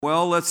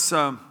Well, let's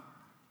turn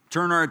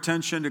our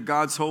attention to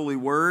God's holy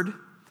word.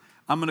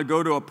 I'm going to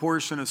go to a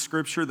portion of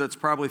scripture that's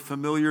probably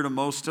familiar to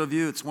most of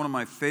you. It's one of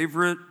my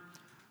favorite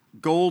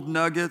gold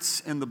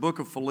nuggets in the book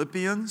of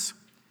Philippians.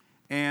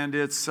 And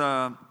it's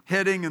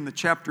heading in the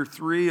chapter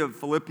 3 of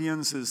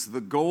Philippians is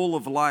the goal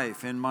of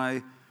life in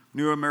my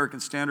New American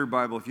Standard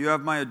Bible. If you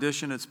have my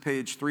edition, it's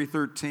page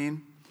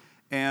 313.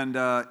 And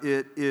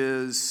it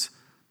is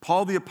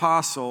Paul the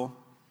Apostle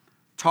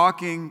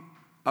talking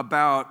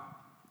about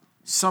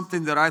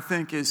something that I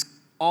think is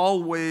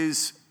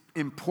always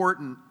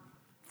important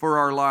for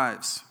our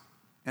lives,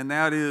 and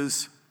that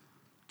is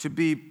to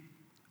be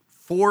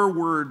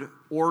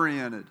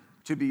forward-oriented,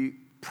 to be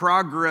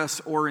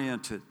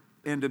progress-oriented,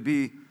 and to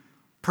be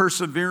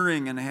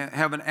persevering and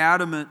have an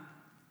adamant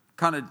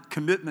kind of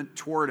commitment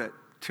to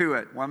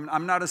it.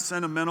 I'm not a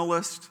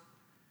sentimentalist,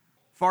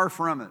 far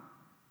from it,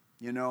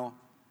 you know.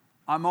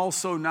 I'm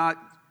also not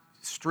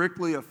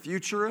strictly a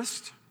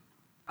futurist.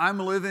 I'm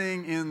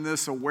living in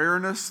this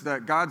awareness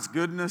that God's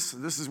goodness,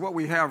 this is what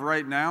we have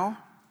right now.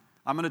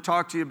 I'm going to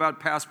talk to you about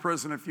past,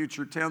 present, and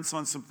future tense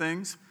on some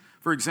things.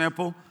 For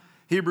example,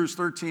 Hebrews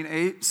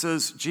 13:8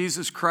 says,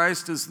 Jesus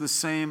Christ is the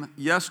same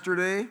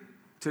yesterday,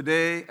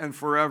 today, and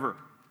forever.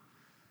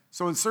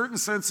 So in certain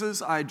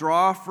senses, I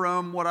draw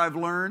from what I've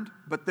learned,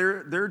 but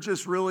they're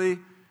just really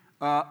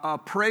a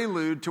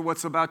prelude to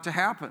what's about to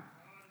happen.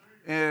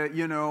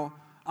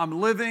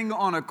 I'm living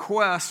on a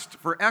quest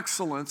for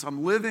excellence.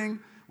 I'm living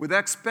with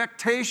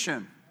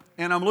expectation,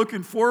 and I'm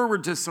looking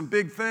forward to some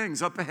big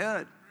things up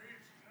ahead.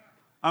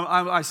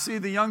 I see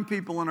the young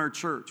people in our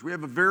church. We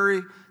have a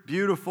very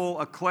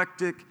beautiful,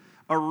 eclectic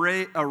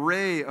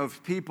array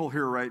of people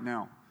here right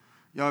now.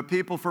 You know,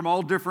 people from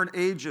all different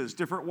ages,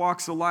 different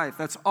walks of life.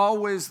 That's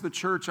always the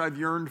church I've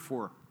yearned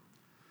for.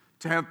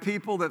 To have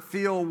people that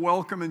feel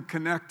welcome and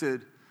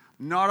connected,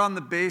 not on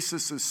the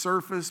basis of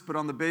surface, but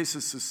on the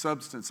basis of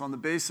substance, on the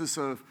basis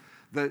of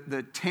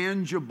the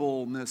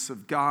tangibleness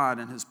of God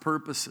and His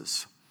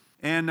purposes.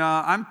 And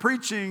I'm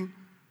preaching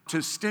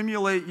to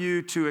stimulate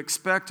you to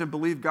expect and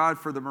believe God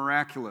for the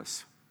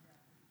miraculous.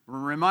 We're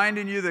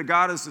reminding you that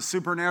God is a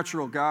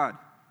supernatural God.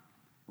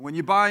 When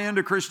you buy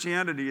into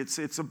Christianity,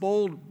 it's a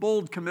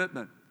bold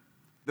commitment.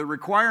 The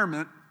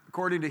requirement,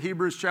 according to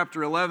Hebrews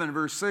chapter 11,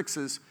 verse 6,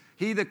 is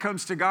he that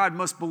comes to God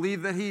must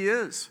believe that He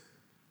is.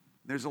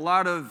 There's a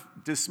lot of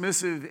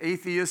dismissive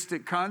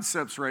atheistic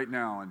concepts right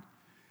now and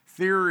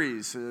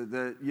theories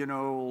that,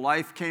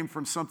 life came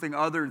from something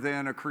other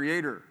than a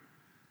creator.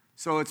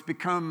 So it's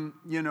become,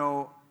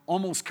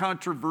 almost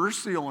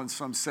controversial in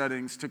some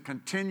settings to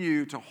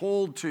continue to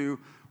hold to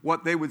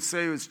what they would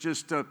say is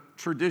just a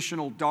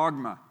traditional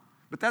dogma.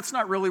 But that's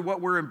not really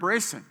what we're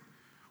embracing.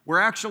 We're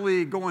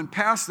actually going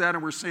past that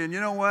and we're saying,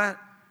 you know what?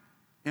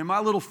 In my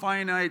little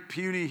finite,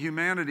 puny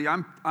humanity,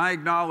 I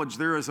acknowledge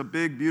there is a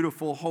big,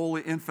 beautiful,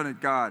 holy,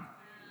 infinite God.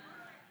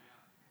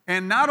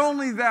 And not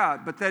only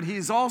that, but that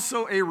He's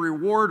also a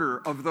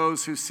rewarder of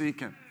those who seek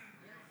Him.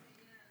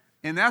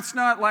 And that's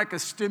not like a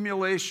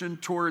stimulation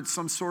towards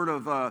some sort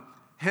of a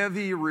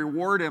heavy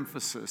reward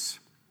emphasis.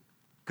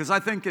 Because I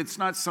think it's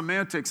not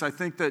semantics. I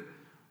think that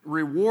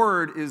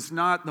reward is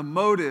not the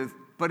motive,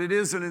 but it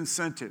is an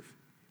incentive.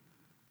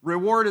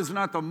 Reward is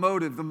not the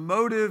motive. The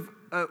motive,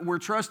 we're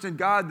trusting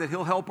God that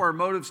He'll help our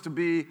motives to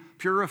be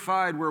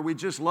purified, where we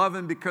just love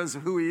Him because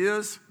of who He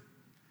is.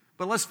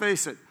 But let's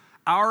face it,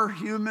 our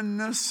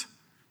humanness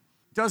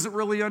doesn't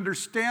really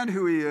understand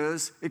who He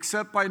is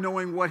except by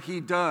knowing what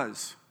He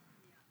does.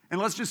 And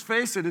let's just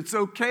face it, it's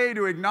okay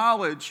to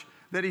acknowledge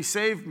that He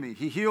saved me,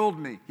 He healed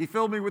me, He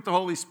filled me with the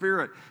Holy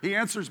Spirit, He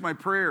answers my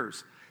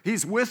prayers.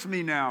 He's with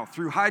me now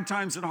through high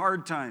times and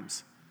hard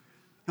times.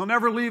 He'll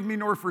never leave me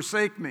nor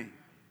forsake me.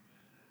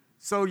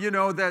 So,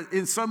 that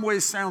in some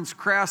ways sounds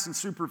crass and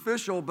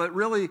superficial, but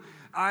really,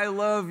 I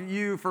love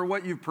you for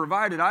what you've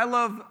provided. I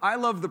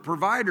love the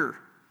provider.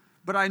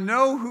 But I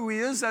know who He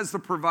is as the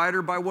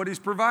provider by what He's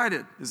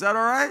provided. Is that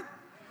all right?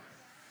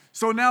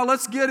 So now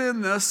let's get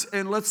in this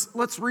and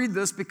let's read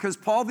this, because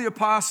Paul the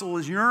Apostle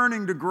is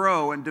yearning to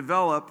grow and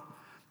develop,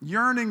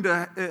 yearning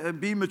to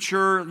be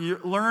mature,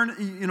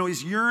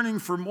 he's yearning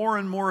for more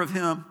and more of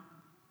Him.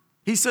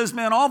 He says,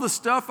 man, all the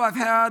stuff I've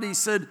had, he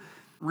said,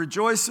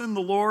 rejoice in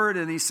the Lord.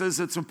 And he says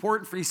it's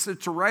important he said,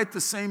 to write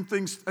the same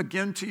things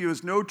again to you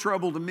is no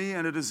trouble to me,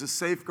 and it is a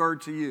safeguard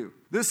to you.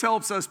 This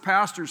helps us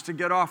pastors to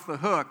get off the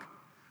hook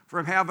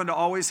from having to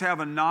always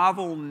have a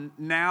novel,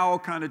 now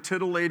kind of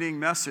titillating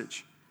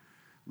message.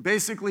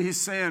 Basically,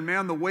 he's saying,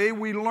 man, the way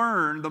we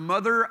learn, the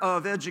mother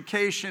of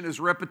education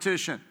is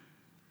repetition.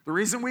 The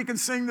reason we can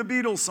sing the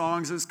Beatles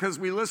songs is because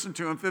we listened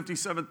to them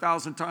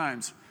 57,000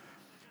 times.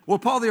 Well,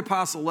 Paul the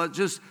Apostle, let's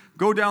just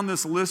go down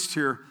this list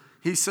here.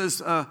 He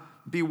says,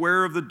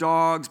 beware of the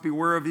dogs,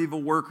 beware of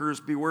evil workers,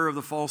 beware of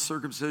the false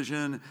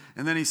circumcision.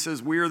 And then he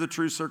says, we are the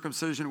true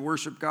circumcision,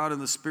 worship God in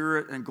the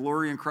Spirit and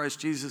glory in Christ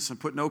Jesus and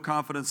put no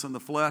confidence in the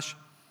flesh.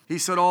 He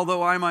said,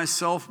 although I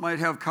myself might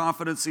have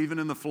confidence even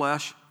in the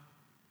flesh,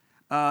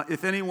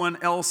 if anyone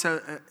else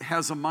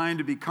has a mind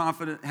to be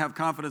confident, have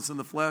confidence in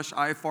the flesh,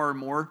 I far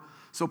more.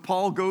 So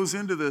Paul goes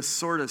into this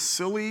sort of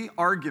silly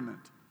argument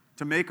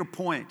to make a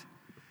point.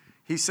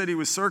 He said he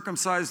was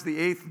circumcised the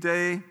 8th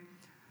day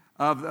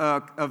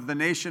of the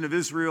nation of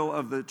Israel,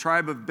 of the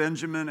tribe of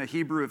Benjamin, a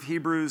Hebrew of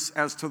Hebrews.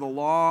 As to the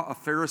law, a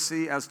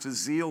Pharisee. As to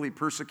zeal, he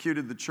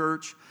persecuted the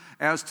church.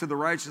 As to the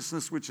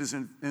righteousness which is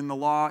in the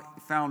law,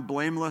 found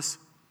blameless.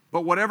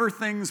 But whatever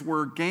things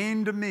were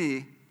gained to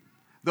me,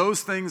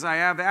 those things I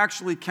have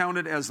actually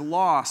counted as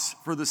loss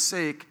for the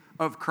sake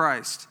of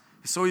Christ.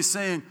 So he's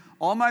saying,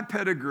 all my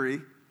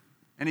pedigree,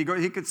 and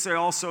he could say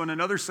also in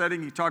another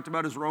setting, he talked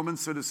about his Roman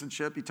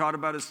citizenship, he talked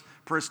about his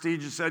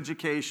prestigious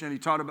education, he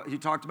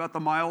talked about the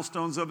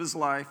milestones of his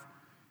life.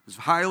 He was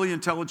a highly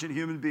intelligent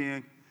human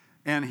being,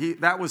 and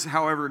that was,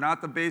 however,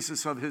 not the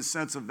basis of his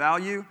sense of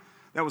value.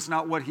 That was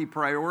not what he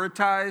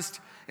prioritized.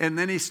 And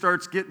then he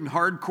starts getting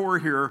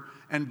hardcore here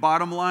and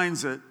bottom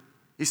lines it.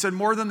 He said,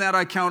 more than that,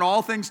 I count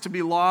all things to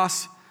be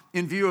loss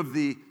in view of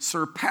the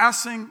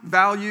surpassing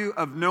value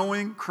of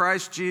knowing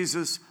Christ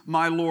Jesus,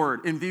 my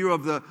Lord. In view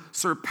of the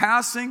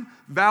surpassing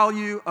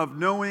value of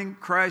knowing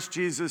Christ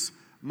Jesus,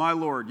 my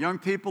Lord. Young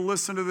people,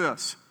 listen to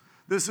this.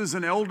 This is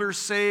an elder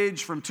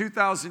sage from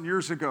 2,000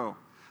 years ago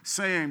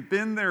saying,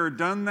 been there,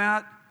 done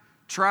that,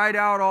 tried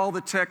out all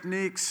the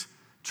techniques,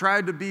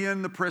 tried to be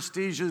in the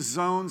prestigious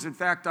zones. In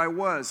fact, I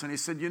was. And he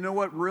said, you know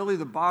what really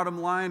the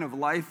bottom line of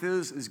life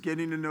is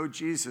getting to know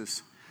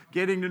Jesus.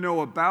 Getting to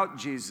know about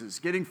Jesus,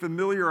 getting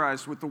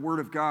familiarized with the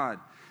Word of God,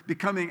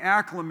 becoming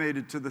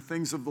acclimated to the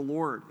things of the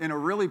Lord in a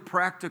really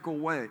practical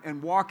way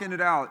and walking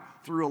it out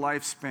through a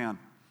lifespan.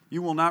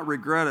 You will not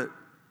regret it.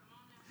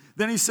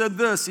 Then he said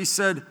this, he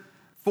said,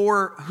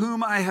 for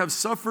whom I have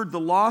suffered the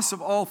loss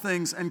of all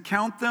things and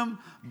count them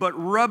but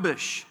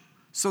rubbish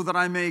so that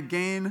I may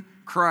gain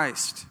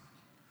Christ.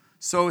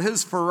 So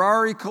his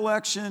Ferrari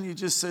collection, he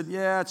just said,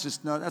 yeah,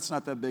 that's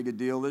not that big a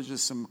deal. There's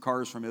just some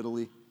cars from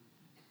Italy,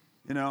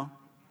 you know.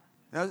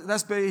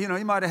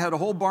 He might have had a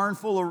whole barn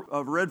full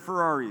of red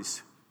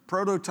Ferraris,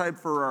 prototype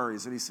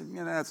Ferraris, and he said,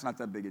 that's not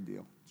that big a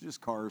deal. It's just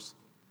cars.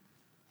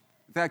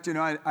 In fact,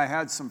 I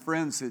had some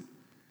friends that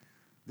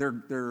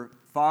their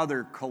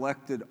father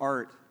collected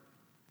art.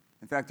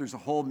 In fact, there's a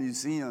whole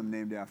museum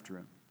named after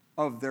him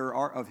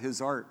of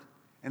his art,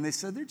 and they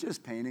said they're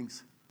just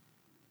paintings.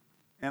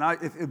 And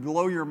it'd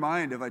blow your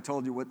mind if I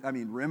told you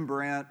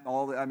Rembrandt,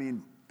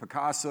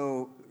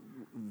 Picasso,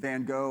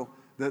 Van Gogh,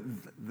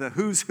 the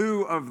who's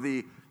who of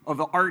the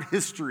art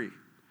history.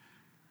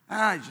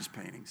 It's just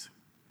paintings.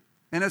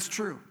 And that's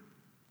true.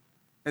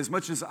 As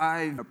much as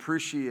I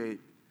appreciate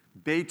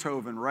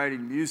Beethoven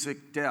writing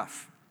music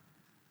deaf,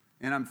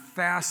 and I'm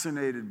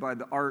fascinated by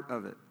the art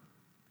of it.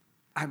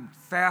 I'm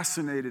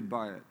fascinated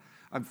by it.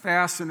 I'm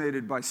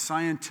fascinated by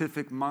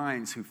scientific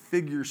minds who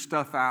figure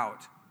stuff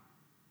out.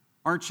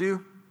 Aren't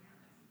you?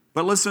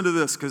 But listen to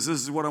this, because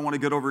this is what I want to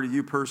get over to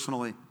you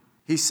personally.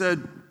 He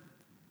said,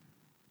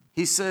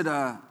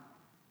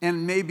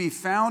 and may be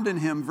found in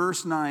him,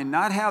 verse 9,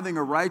 not having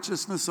a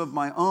righteousness of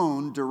my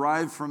own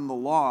derived from the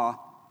law,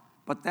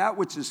 but that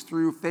which is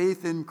through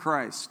faith in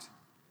Christ,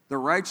 the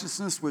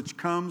righteousness which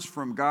comes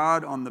from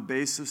God on the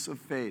basis of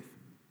faith.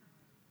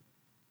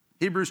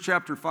 Hebrews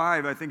chapter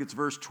 5, I think it's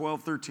verse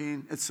 12,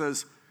 13, it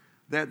says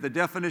that the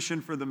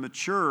definition for the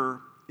mature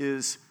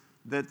is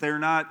that they're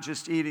not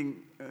just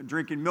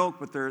drinking milk,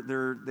 but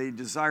they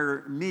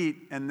desire meat,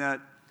 and that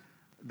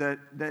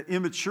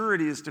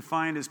immaturity is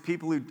defined as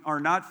people who are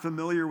not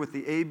familiar with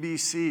the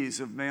ABCs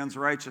of man's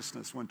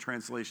righteousness, one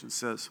translation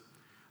says.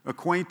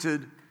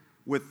 Acquainted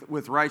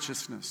with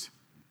righteousness.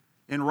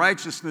 In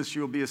righteousness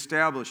you'll be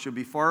established. You'll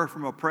be far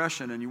from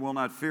oppression and you will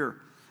not fear.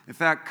 In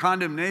fact,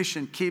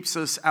 condemnation keeps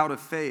us out of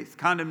faith.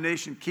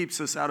 Condemnation keeps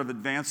us out of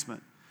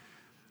advancement.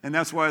 And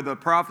that's why the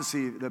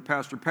prophecy that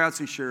Pastor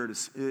Patsy shared,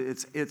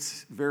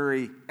 it's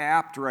very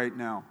apt right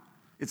now.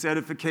 It's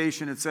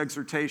edification, it's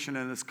exhortation,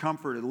 and it's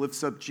comfort. It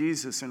lifts up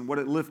Jesus. And what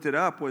it lifted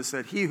up was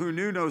that he who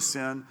knew no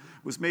sin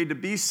was made to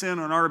be sin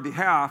on our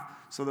behalf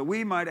so that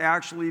we might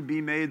actually be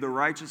made the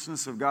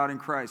righteousness of God in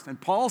Christ. And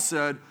Paul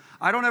said,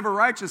 I don't have a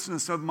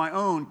righteousness of my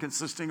own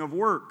consisting of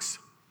works.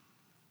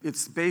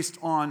 It's based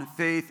on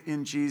faith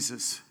in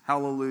Jesus.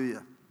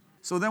 Hallelujah.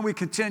 So then we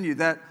continue,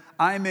 that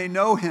I may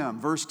know him,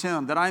 verse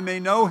 10, that I may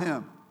know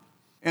him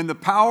and the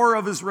power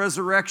of his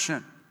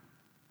resurrection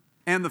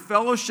and the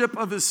fellowship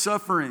of his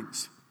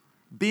sufferings,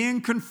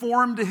 being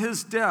conformed to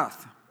his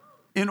death,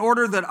 in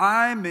order that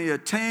I may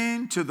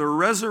attain to the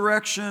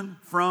resurrection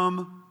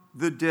from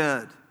the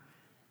dead.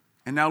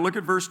 And now look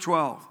at verse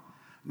 12.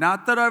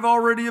 Not that I've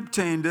already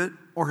obtained it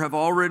or have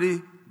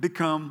already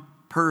become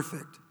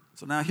perfect.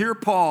 So now here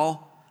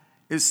Paul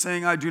is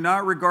saying, I do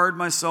not regard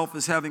myself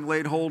as having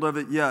laid hold of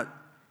it yet.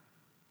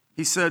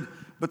 He said,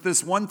 but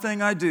this one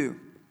thing I do,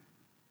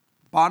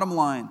 bottom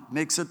line,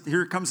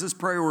 here comes his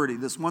priority,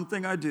 this one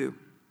thing I do.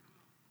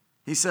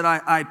 He said,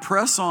 I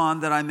press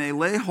on that I may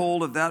lay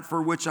hold of that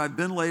for which I've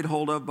been laid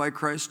hold of by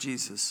Christ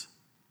Jesus.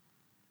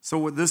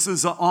 So this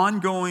is an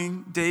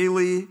ongoing,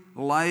 daily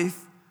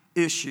life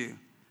issue.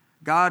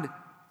 God,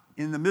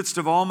 in the midst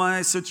of all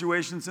my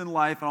situations in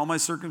life and all my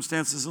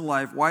circumstances in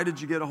life, why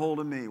did you get a hold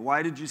of me?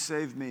 Why did you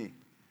save me?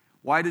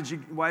 Why did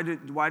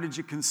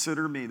you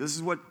consider me? This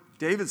is what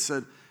David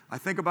said. I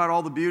think about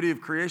all the beauty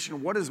of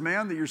creation. What is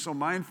man that you're so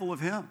mindful of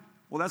him?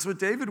 Well, that's what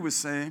David was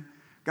saying.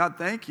 God,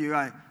 thank you.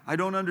 I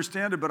don't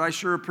understand it, but I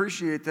sure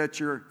appreciate that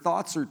your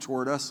thoughts are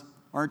toward us,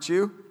 aren't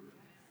you?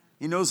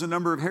 He knows the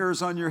number of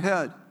hairs on your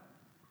head.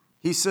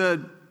 He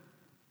said,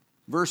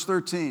 verse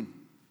 13,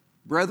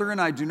 brethren,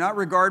 I do not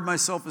regard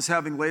myself as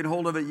having laid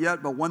hold of it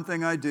yet, but one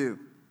thing I do,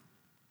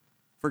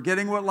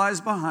 forgetting what lies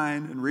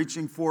behind and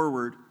reaching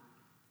forward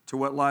to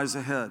what lies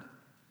ahead.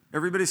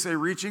 Everybody say,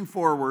 reaching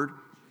forward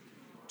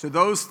to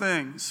those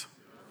things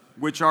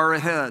which are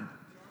ahead.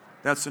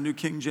 That's the New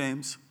King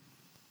James.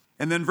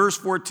 And then verse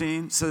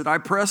 14 said, I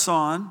press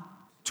on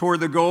toward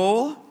the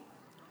goal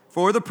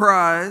for the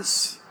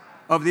prize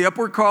of the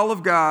upward call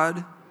of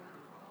God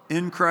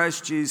in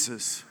Christ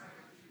Jesus.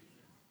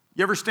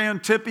 You ever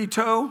stand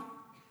tippy-toe?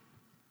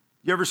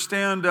 You ever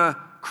stand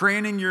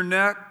craning your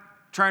neck,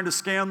 trying to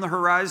scan the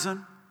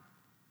horizon?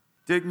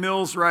 Dick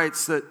Mills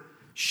writes that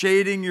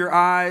shading your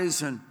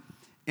eyes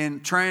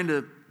and trying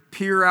to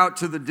peer out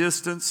to the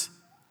distance,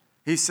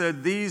 he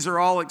said, these are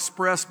all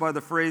expressed by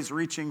the phrase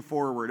reaching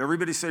forward.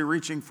 Everybody say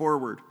reaching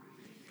forward.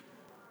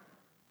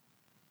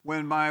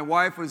 When my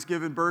wife was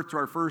giving birth to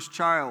our first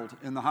child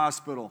in the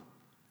hospital,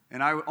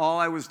 and all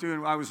I was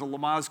doing, I was a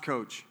Lamaze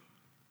coach,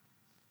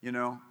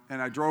 and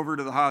I drove her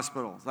to the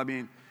hospital. I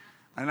mean,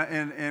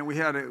 and we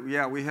had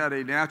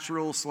a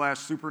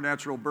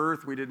natural/supernatural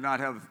birth. We did not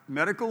have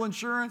medical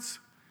insurance,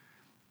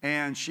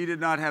 and she did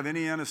not have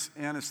any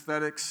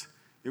anesthetics.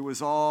 It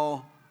was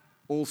all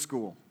old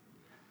school.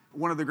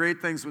 One of the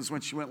great things was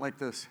when she went like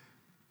this.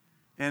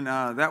 And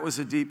that was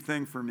a deep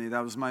thing for me.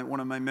 That was one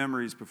of my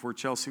memories before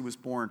Chelsea was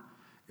born,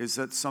 is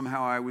that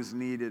somehow I was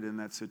needed in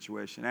that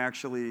situation.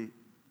 Actually,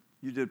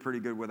 you did pretty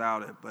good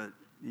without it, but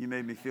you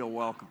made me feel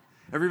welcome.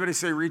 Everybody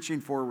say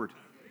reaching forward.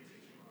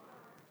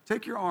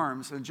 Take your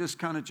arms and just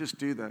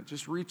do that.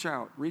 Just reach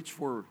out, reach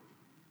forward.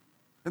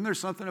 Isn't there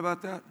something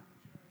about that?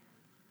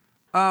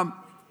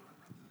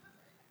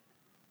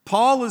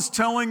 Paul is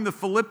telling the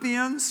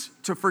Philippians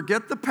to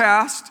forget the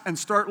past and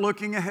start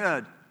looking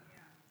ahead.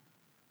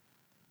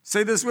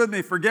 Say this with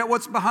me. Forget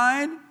what's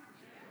behind.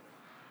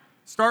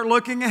 Start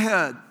looking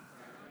ahead.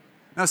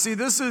 Now see,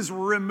 this is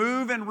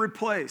remove and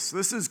replace.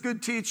 This is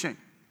good teaching.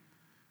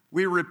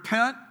 We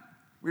repent,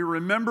 we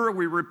remember,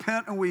 we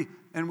repent, and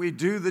we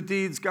do the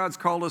deeds God's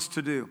called us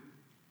to do.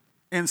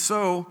 And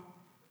so,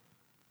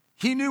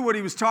 he knew what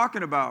he was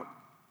talking about.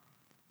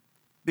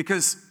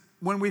 Because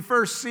when we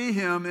first see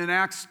him in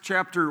Acts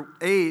chapter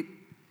 8,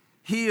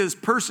 he is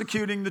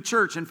persecuting the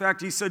church. In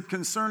fact, he said,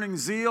 concerning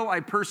zeal, I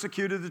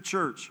persecuted the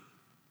church.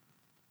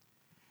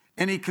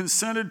 And he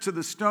consented to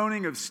the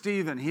stoning of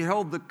Stephen. He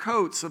held the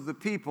coats of the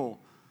people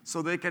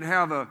so they could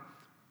have a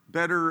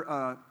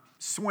better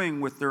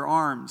swing with their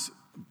arms.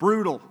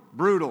 Brutal,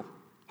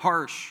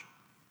 harsh,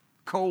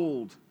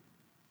 cold.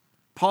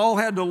 Paul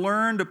had to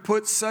learn to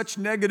put such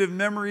negative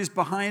memories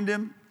behind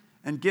him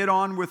and get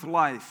on with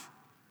life.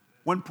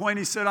 One point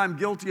he said, I'm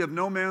guilty of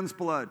no man's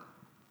blood.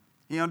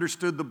 He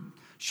understood the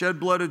shed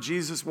blood of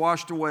Jesus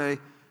washed away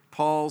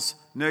Paul's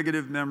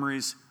negative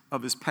memories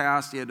of his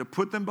past. He had to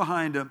put them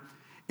behind him.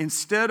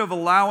 Instead of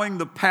allowing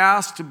the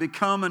past to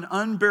become an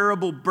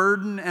unbearable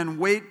burden and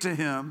weight to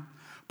him,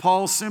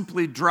 Paul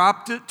simply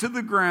dropped it to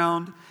the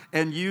ground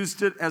and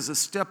used it as a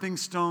stepping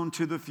stone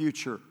to the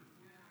future.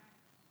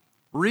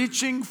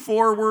 Reaching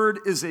forward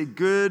is a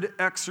good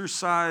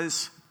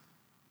exercise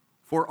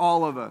for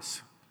all of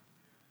us.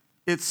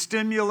 It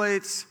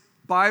stimulates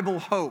Bible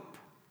hope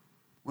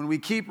when we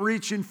keep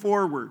reaching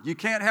forward. You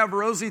can't have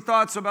rosy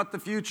thoughts about the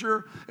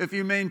future if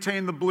you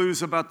maintain the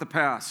blues about the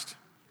past.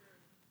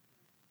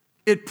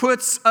 It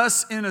puts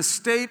us in a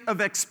state of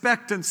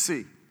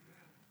expectancy.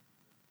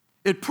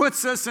 It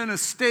puts us in a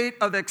state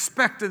of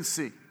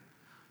expectancy.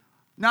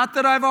 Not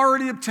that I've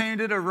already obtained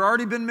it, I've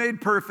already been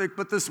made perfect,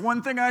 but this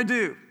one thing I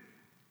do,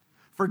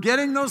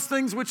 forgetting those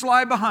things which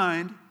lie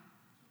behind,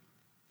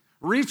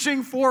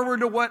 reaching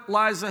forward to what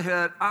lies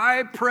ahead,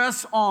 I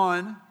press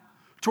on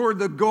toward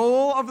the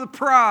goal of the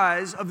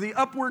prize of the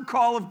upward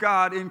call of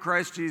God in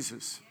Christ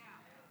Jesus.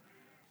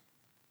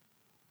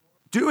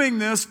 Doing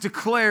this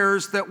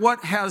declares that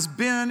what has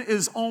been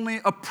is only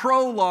a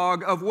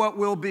prologue of what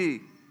will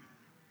be.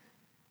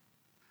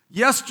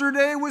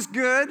 Yesterday was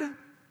good,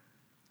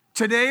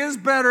 today is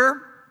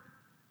better,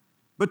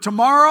 but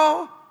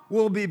tomorrow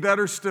will be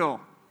better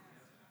still.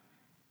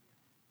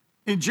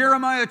 In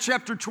Jeremiah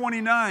chapter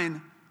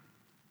 29,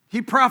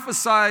 he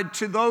prophesied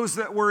to those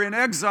that were in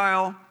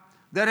exile,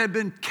 that had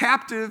been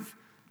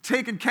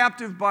taken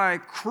captive by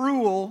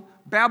cruel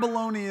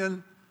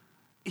Babylonian,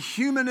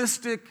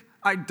 humanistic,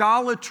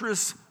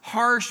 idolatrous,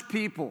 harsh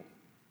people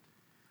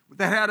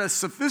that had a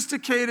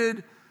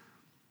sophisticated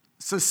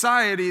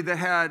society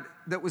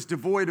that was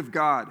devoid of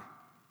God.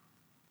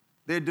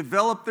 They had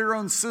developed their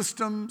own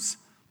systems.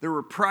 They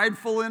were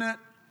prideful in it.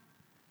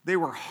 They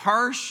were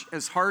harsh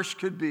as harsh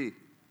could be.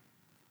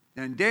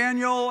 And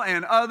Daniel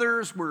and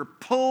others were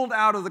pulled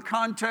out of the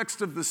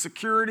context of the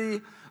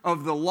security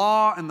of the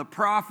law and the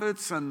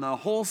prophets and the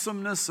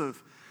wholesomeness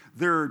of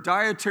their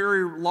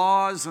dietary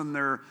laws and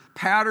their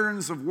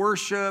patterns of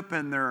worship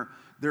and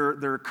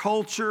their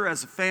culture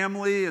as a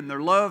family and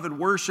their love and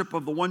worship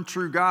of the one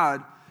true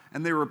God.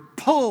 And they were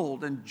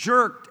pulled and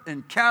jerked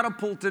and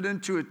catapulted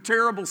into a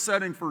terrible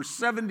setting for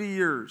 70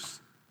 years.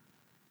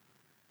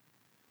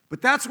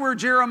 But that's where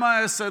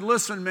Jeremiah said,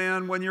 listen,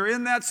 man, when you're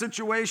in that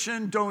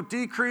situation, don't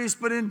decrease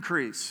but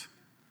increase.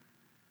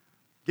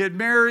 Get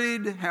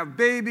married, have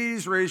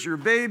babies, raise your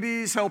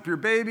babies, help your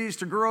babies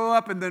to grow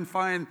up, and then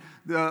find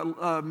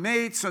the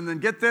mates, and then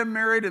get them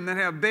married, and then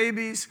have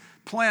babies.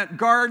 Plant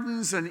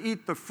gardens and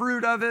eat the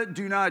fruit of it.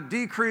 Do not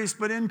decrease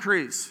but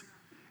increase.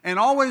 And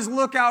always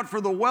look out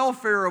for the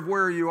welfare of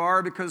where you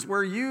are, because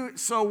where you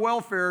sow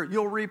welfare,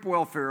 you'll reap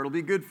welfare. It'll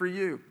be good for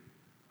you,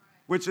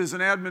 which is an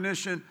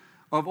admonition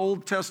of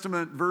Old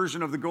Testament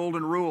version of the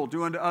golden rule.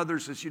 Do unto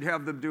others as you'd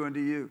have them do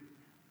unto you.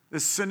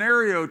 This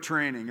scenario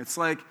training. It's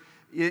like,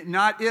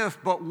 not if,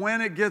 but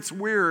when it gets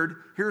weird,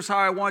 here's how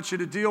I want you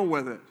to deal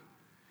with it.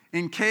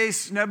 In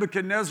case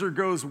Nebuchadnezzar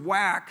goes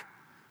whack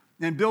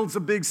and builds a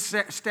big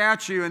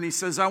statue and he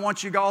says, I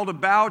want you all to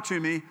bow to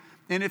me,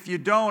 and if you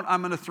don't,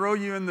 I'm going to throw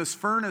you in this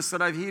furnace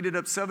that I've heated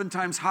up 7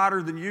 times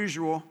hotter than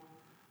usual.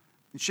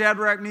 And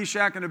Shadrach,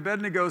 Meshach, and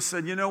Abednego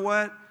said, you know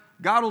what?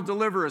 God will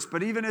deliver us,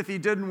 but even if he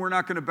didn't, we're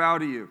not going to bow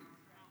to you.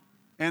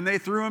 And they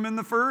threw him in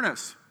the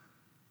furnace.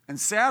 And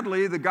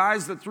sadly, the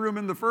guys that threw him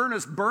in the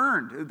furnace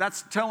burned.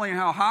 That's telling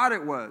how hot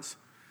it was.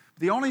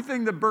 The only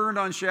thing that burned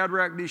on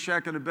Shadrach,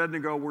 Meshach, and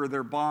Abednego were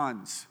their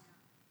bonds.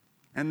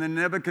 And then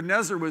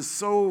Nebuchadnezzar was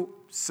so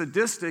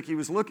sadistic, he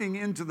was looking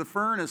into the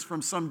furnace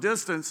from some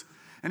distance,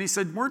 and he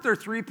said, weren't there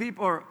 3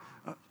 people, or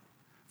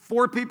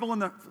 4 people in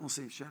the, let's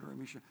see, Shadrach,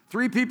 Meshach,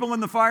 3 people in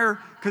the fire?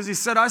 Because he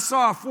said, I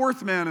saw a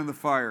 4th man in the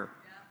fire.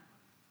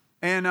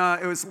 And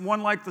it was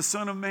one like the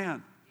Son of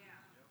Man.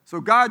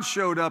 So God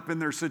showed up in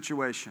their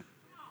situation.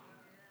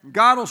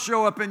 God will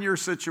show up in your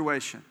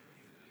situation.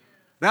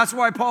 That's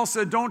why Paul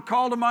said, don't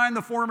call to mind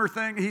the former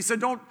thing. He said,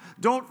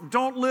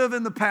 don't live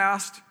in the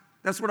past.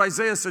 That's what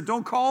Isaiah said.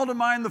 Don't call to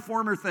mind the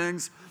former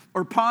things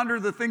or ponder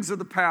the things of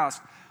the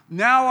past.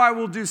 Now I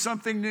will do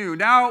something new.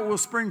 Now it will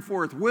spring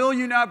forth. Will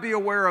you not be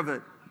aware of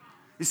it?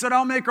 He said,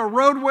 I'll make a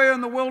roadway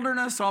in the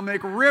wilderness. I'll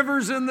make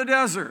rivers in the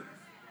desert.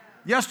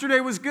 Yesterday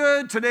was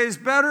good. Today's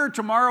better.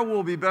 Tomorrow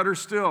will be better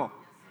still.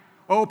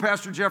 Oh,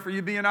 Pastor Jeff, are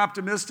you being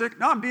optimistic?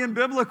 No, I'm being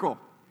biblical.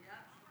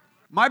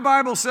 My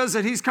Bible says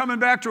that he's coming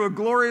back to a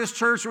glorious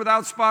church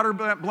without spot or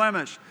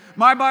blemish.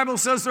 My Bible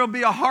says there'll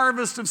be a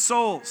harvest of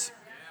souls.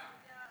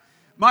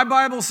 My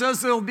Bible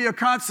says there'll be a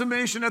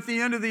consummation at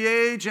the end of the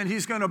age, and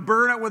he's going to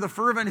burn it with a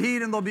fervent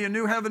heat, and there'll be a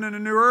new heaven and a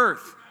new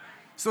earth.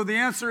 So the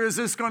answer is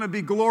it's going to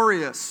be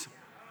glorious.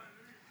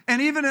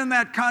 And even in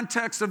that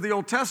context of the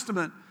Old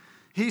Testament,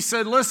 he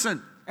said,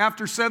 listen,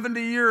 after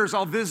 70 years,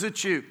 I'll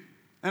visit you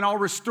and I'll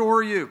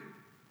restore you.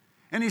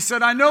 And he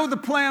said, I know the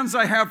plans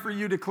I have for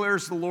you,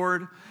 declares the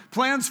Lord.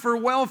 Plans for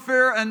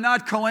welfare and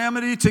not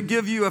calamity, to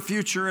give you a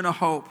future and a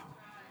hope.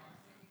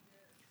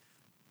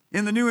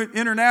 In the New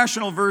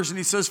International Version,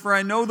 he says, for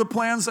I know the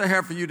plans I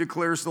have for you,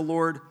 declares the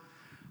Lord.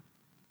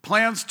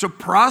 Plans to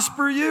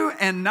prosper you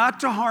and not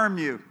to harm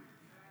you.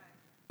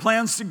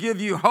 Plans to give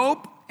you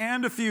hope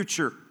and a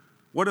future.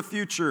 What a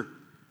future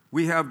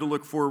we have to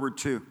look forward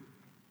to.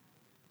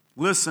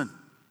 Listen,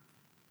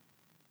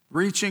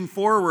 reaching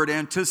forward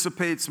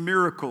anticipates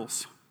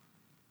miracles.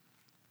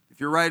 If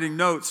you're writing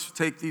notes,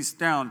 take these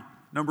down.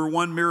 Number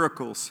 1,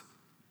 miracles.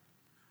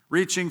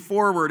 Reaching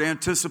forward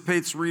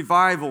anticipates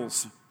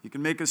revivals. You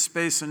can make a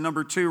space in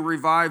number 2,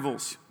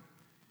 revivals.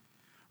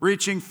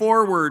 Reaching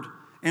forward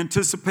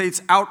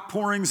anticipates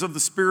outpourings of the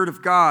Spirit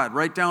of God.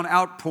 Write down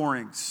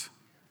outpourings.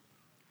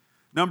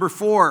 Number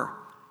 4,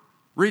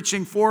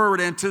 reaching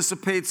forward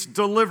anticipates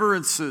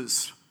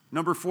deliverances.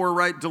 Number 4,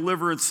 write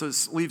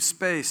deliverances. Leave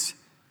space.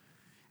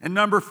 And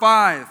number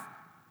 5,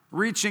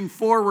 reaching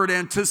forward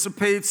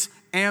anticipates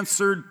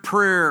answered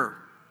prayer.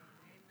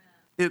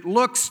 It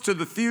looks to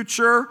the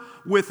future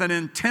with an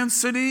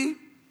intensity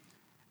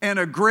and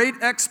a great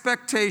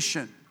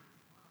expectation,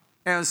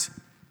 as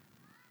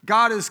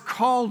God has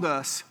called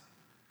us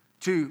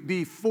to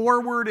be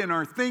forward in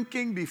our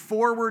thinking, be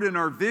forward in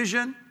our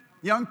vision.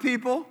 Young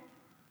people,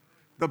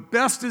 the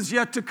best is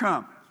yet to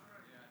come.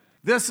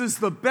 This is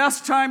the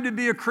best time to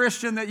be a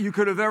Christian that you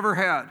could have ever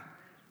had.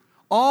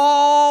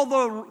 All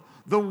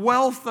the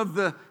wealth of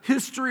the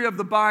history of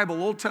the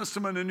Bible, Old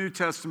Testament and New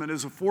Testament,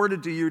 is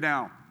afforded to you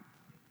now.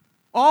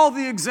 All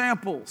the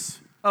examples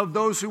of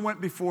those who went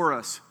before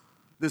us,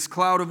 this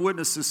cloud of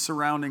witnesses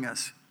surrounding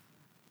us.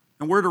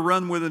 And we're to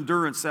run with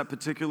endurance that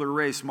particular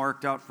race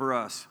marked out for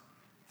us,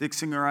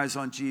 fixing our eyes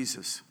on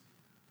Jesus.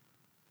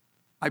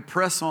 I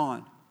press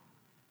on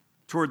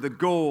toward the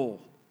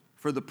goal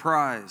for the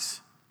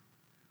prize.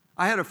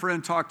 I had a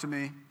friend talk to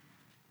me.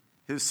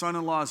 His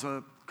son-in-law is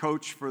a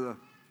coach for the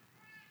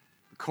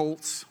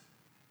Colts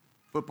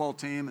football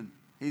team, and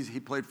he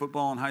played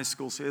football in high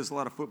school, so he has a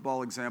lot of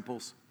football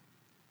examples.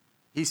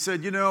 He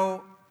said,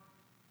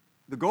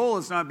 the goal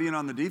is not being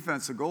on the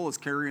defense. The goal is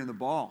carrying the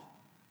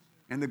ball.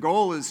 And the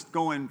goal is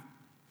going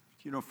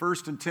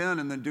first and 10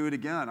 and then do it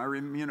again. I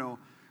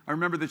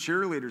remember the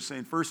cheerleaders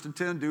saying, first and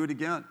 10, do it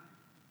again.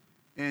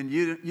 And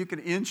you can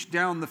inch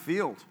down the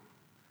field.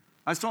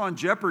 I saw on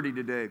Jeopardy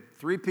today,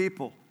 3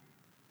 people.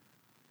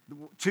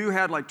 2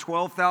 had like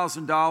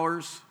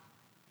 $12,000.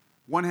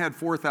 1 had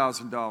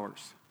 $4,000.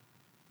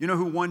 You know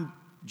who won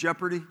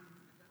Jeopardy?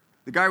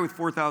 The guy with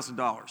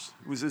 $4,000.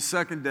 It was his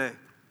second day.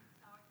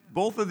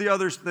 Both of the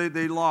others,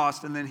 they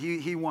lost, and then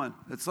he won.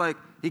 It's like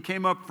he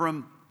came up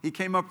from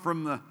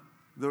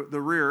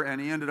the rear,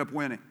 and he ended up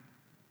winning.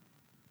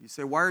 You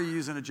say, why are you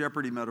using a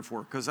Jeopardy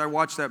metaphor? Because I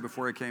watched that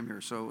before I came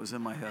here, so it was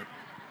in my head.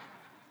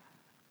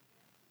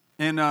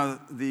 And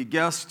the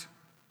guest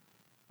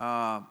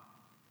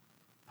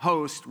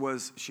host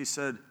she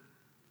said,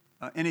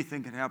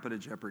 anything can happen at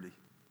Jeopardy.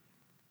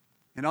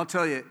 And I'll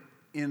tell you,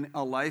 in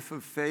a life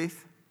of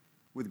faith,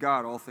 with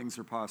God, all things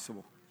are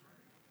possible.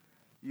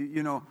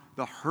 You know,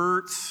 the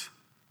hurts,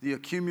 the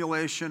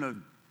accumulation of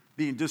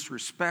being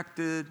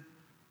disrespected,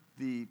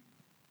 the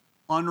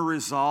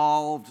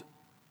unresolved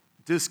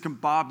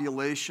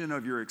discombobulation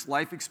of your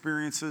life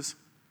experiences,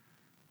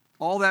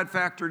 all that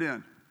factored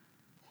in.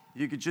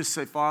 You could just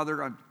say,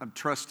 Father, I'm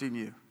trusting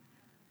you.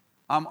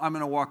 I'm going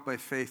to walk by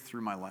faith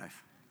through my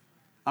life.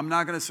 I'm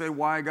not going to say,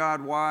 why,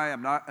 God, why?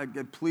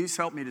 Please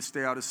help me to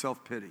stay out of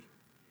self-pity.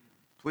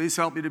 Please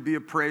help me to be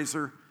a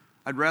praiser.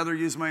 I'd rather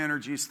use my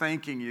energies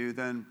thanking you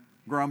than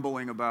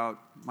grumbling about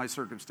my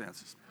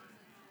circumstances.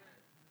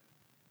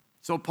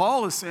 So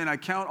Paul is saying, I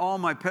count all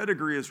my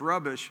pedigree as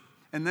rubbish.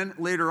 And then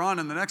later on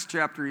in the next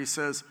chapter, he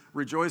says,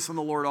 rejoice in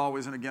the Lord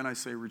always. And again, I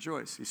say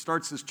rejoice. He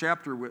starts this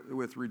chapter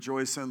with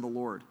rejoice in the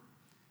Lord.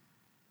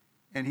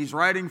 And he's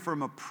writing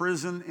from a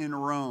prison in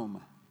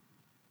Rome.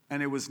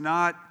 And it was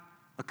not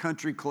a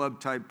country club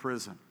type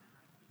prison.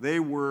 They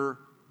were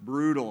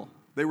brutal.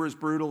 They were as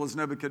brutal as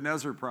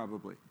Nebuchadnezzar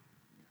probably.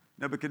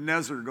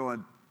 Nebuchadnezzar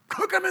going,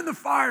 cook them in the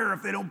fire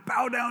if they don't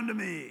bow down to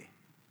me.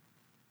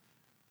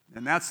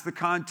 And that's the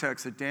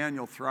context that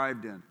Daniel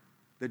thrived in.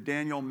 That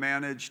Daniel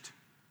managed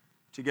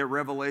to get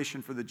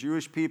revelation for the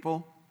Jewish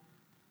people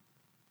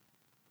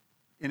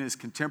in his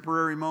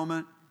contemporary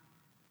moment,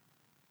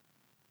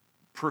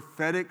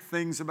 prophetic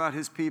things about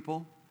his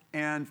people,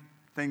 and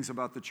things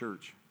about the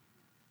church.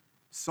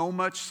 So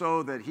much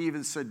so that he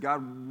even said,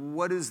 God,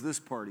 what is this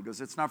part? He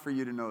goes, it's not for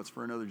you to know, it's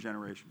for another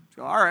generation.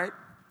 So, all right.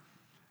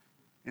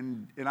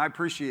 And I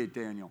appreciate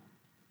Daniel.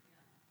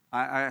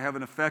 I have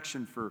an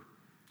affection for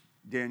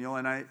Daniel,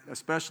 and I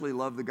especially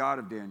love the God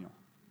of Daniel,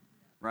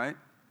 right?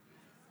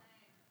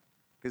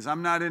 Because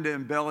I'm not into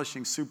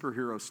embellishing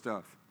superhero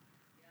stuff.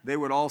 They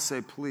would all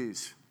say,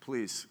 please,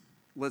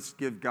 let's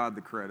give God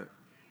the credit.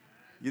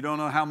 You don't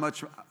know how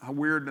much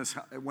weirdness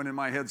went in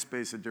my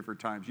headspace at different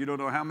times. You don't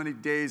know how many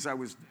days I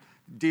was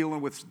dealing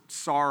with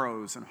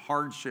sorrows and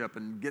hardship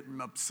and getting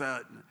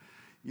upset.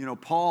 You know,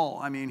 Paul,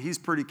 I mean, he's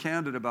pretty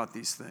candid about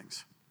these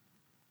things.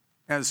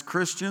 As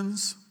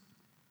Christians,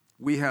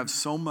 we have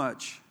so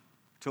much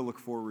to look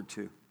forward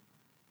to.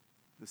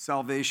 The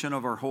salvation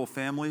of our whole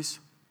families,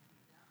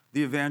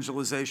 the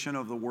evangelization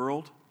of the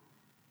world,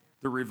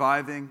 the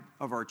reviving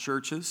of our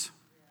churches,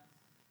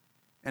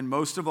 and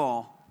most of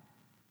all,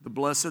 the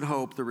blessed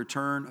hope, the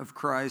return of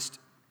Christ,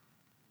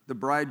 the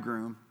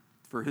bridegroom,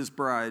 for his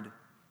bride,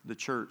 the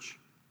church.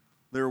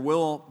 There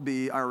will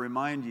be, I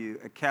remind you,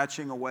 a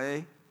catching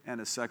away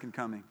and a second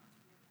coming,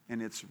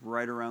 and it's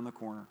right around the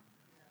corner.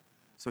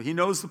 So he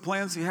knows the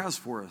plans he has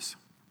for us.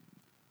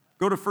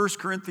 Go to 1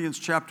 Corinthians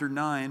chapter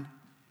 9,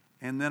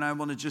 and then I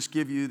want to just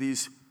give you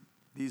these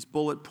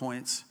bullet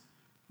points: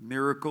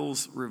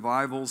 miracles,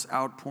 revivals,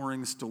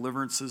 outpourings,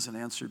 deliverances, and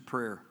answered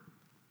prayer.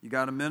 You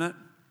got a minute?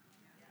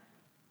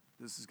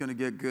 This is going to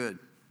get good.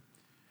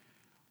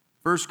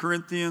 1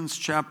 Corinthians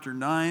chapter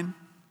 9,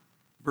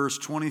 verse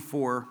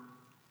 24,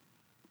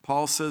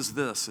 Paul says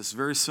this. It's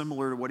very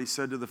similar to what he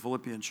said to the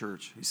Philippian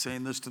church. He's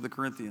saying this to the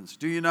Corinthians.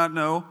 Do you not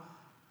know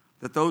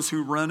that those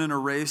who run in a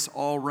race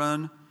all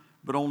run,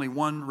 but only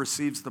one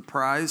receives the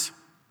prize?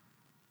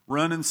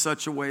 Run in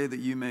such a way that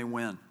you may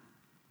win.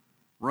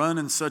 Run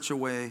in such a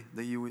way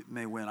that you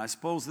may win. I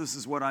suppose this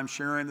is what I'm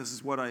sharing. This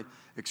is what I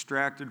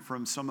extracted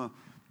from some of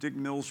Dick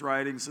Mills'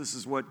 writings. This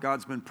is what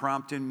God's been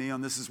prompting me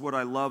on. This is what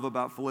I love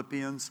about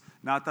Philippians.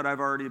 Not that I've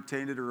already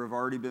obtained it or have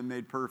already been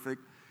made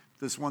perfect.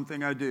 This one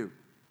thing I do.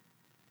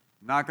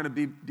 I'm not going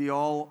to be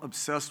all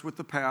obsessed with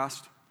the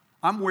past.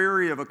 I'm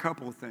wary of a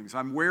couple of things.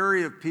 I'm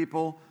wary of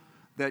people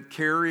that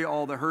carry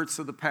all the hurts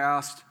of the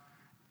past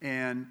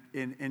and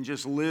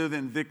just live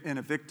in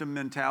a victim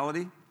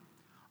mentality.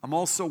 I'm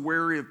also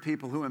wary of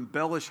people who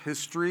embellish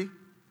history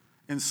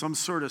in some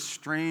sort of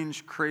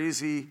strange,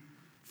 crazy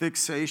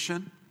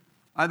fixation.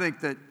 I think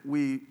that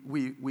we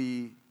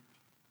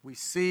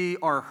see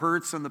our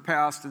hurts in the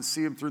past and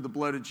see them through the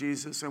blood of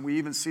Jesus, and we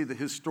even see the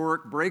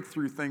historic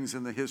breakthrough things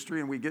in the history,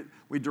 and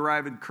we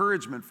derive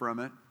encouragement from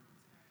it,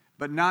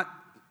 but not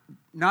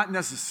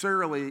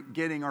necessarily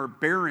getting our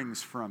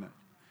bearings from it,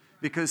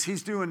 because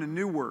he's doing a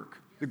new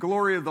work. The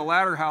glory of the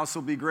latter house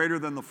will be greater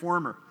than the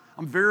former.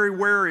 I'm very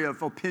wary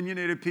of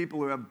opinionated people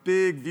who have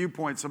big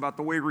viewpoints about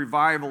the way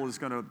revival is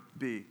going to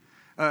be.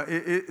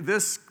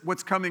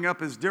 What's coming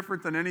up is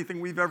different than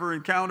anything we've ever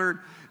encountered,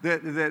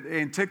 that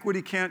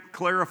antiquity can't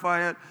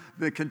clarify it,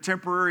 the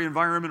contemporary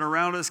environment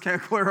around us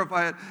can't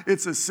clarify it.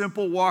 It's a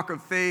simple walk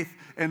of faith,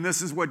 and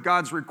this is what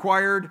God's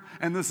required,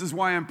 and this is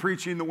why I'm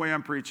preaching the way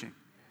I'm preaching.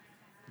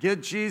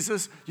 Get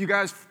Jesus. You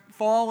guys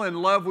fall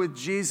in love with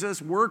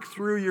Jesus. Work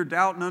through your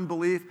doubt and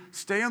unbelief.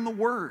 Stay in the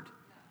Word.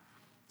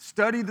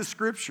 Study the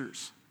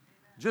Scriptures.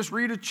 Just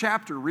read a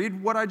chapter.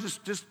 Read what I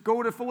just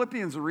go to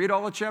Philippians and read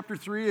all of chapter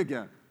 3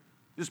 again.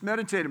 Just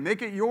meditate and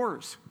make it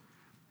yours.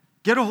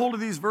 Get a hold of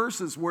these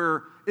verses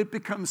where it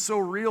becomes so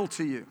real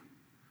to you.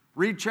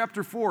 Read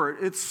chapter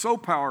 4. It's so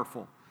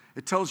powerful.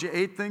 It tells you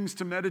 8 things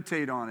to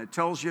meditate on. It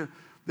tells you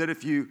that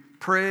if you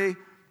pray,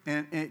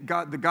 and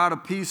the God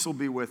of peace will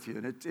be with you.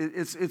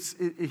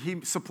 And He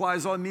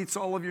supplies all, meets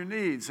all of your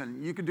needs.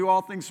 And you can do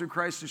all things through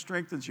Christ who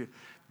strengthens you.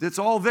 It's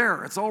all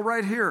there. It's all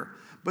right here.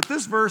 But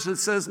this verse, it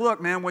says,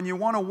 look, man, when you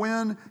want to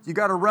win, you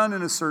got to run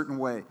in a certain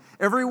way.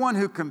 Everyone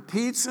who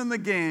competes in the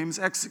games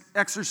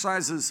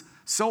exercises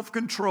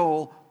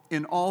self-control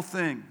in all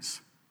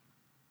things.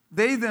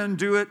 They then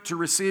do it to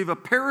receive a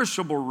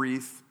perishable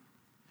wreath,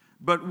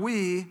 but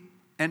we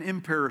an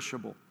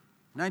imperishable.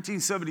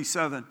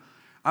 1977,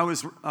 I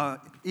was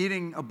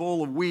eating a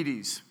bowl of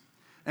Wheaties,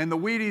 and the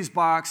Wheaties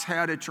box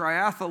had a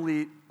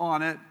triathlete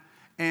on it,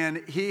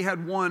 and he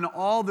had won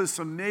all this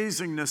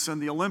amazingness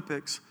in the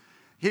Olympics.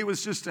 He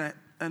was just an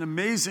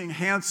amazing,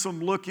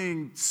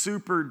 handsome-looking,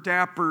 super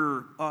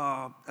dapper,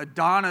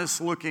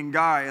 Adonis-looking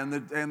guy, and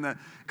the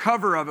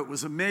cover of it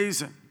was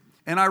amazing.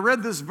 And I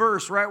read this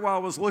verse right while I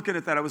was looking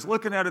at that. I was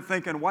looking at it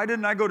thinking, why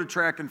didn't I go to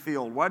track and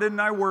field? Why didn't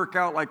I work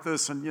out like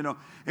this? And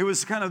it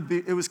was kind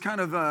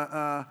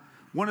of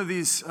one of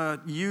these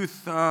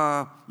youth,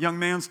 young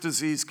man's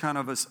disease kind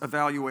of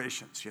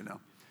evaluations,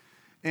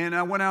 And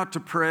I went out to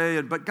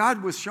pray, but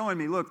God was showing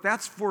me, look,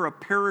 that's for a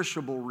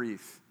perishable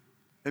wreath.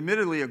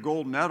 Admittedly, a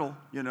gold medal,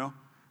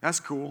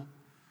 that's cool.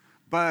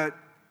 But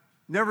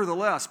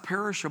nevertheless,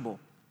 perishable.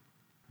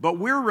 But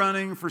we're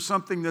running for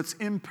something that's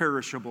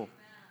imperishable.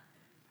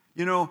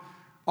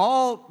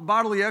 All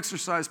bodily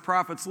exercise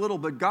profits little,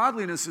 but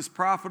godliness is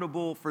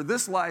profitable for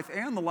this life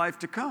and the life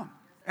to come.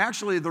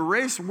 Actually, the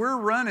race we're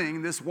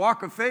running, this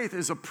walk of faith,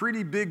 is a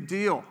pretty big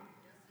deal.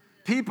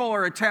 People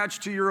are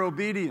attached to your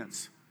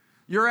obedience.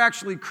 You're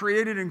actually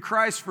created in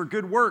Christ for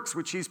good works,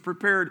 which He's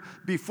prepared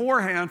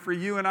beforehand for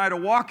you and I to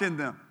walk in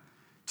them.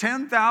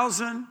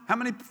 10,000, how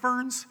many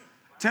ferns?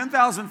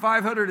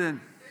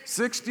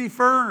 10,560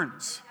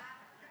 ferns.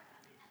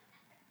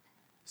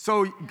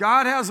 So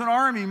God has an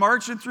army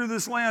marching through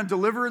this land.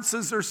 Deliverance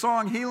is their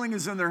song, healing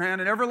is in their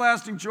hand, and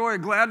everlasting joy,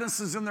 gladness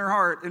is in their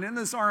heart. And in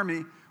this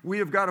army, we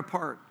have got a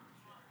part.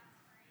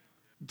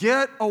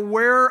 Get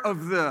aware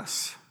of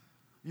this.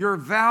 Your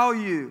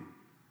value,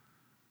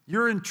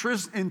 your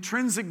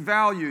intrinsic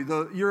value,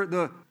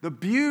 the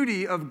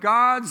beauty of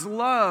God's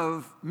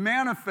love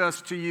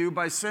manifests to you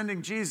by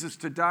sending Jesus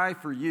to die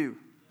for you.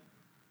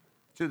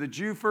 To the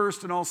Jew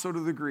first and also to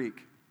the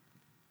Greek.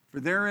 For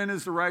therein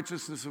is the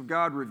righteousness of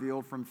God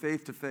revealed from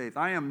faith to faith.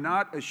 I am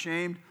not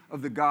ashamed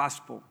of the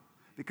gospel,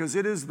 because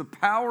it is the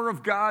power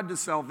of God to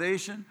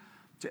salvation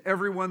to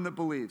everyone that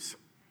believes.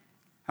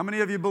 How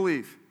many of you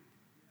believe?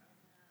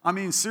 I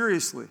mean,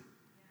 seriously.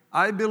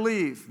 I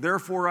believe,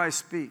 therefore I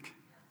speak.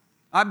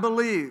 I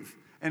believe,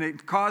 and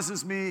it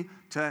causes me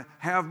to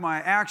have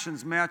my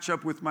actions match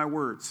up with my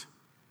words.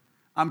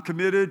 I'm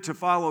committed to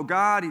follow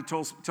God. He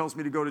tells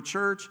me to go to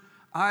church.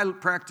 I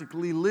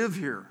practically live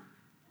here.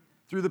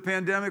 Through the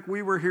pandemic,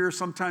 we were here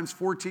sometimes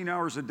 14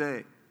 hours a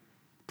day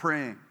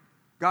praying.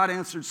 God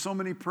answered so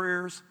many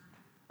prayers.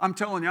 I'm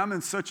telling you, I'm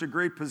in such a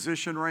great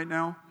position right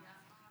now.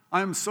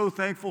 I'm so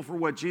thankful for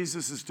what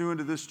Jesus is doing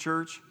to this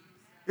church.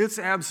 It's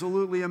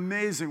absolutely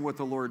amazing what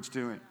the Lord's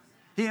doing.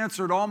 He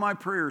answered all my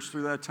prayers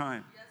through that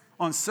time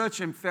on such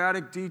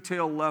emphatic,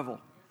 detailed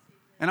level.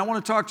 And I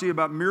want to talk to you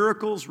about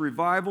miracles,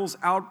 revivals,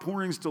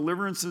 outpourings,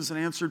 deliverances, and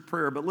answered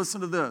prayer. But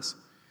listen to this.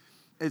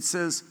 It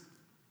says,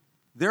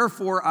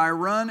 therefore I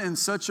run in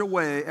such a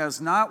way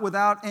as not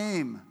without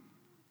aim.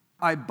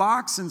 I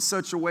box in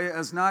such a way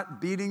as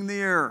not beating the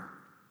air.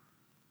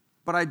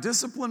 But I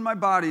discipline my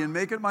body and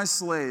make it my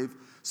slave,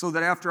 so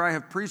that after I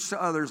have preached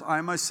to others, I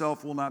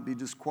myself will not be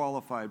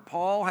disqualified.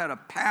 Paul had a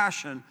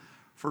passion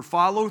for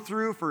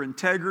follow-through, for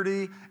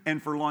integrity,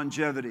 and for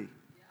longevity.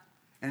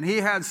 And he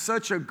had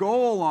such a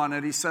goal on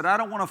it. He said, I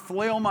don't want to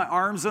flail my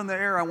arms in the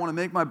air. I want to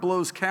make my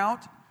blows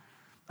count.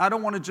 I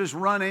don't want to just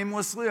run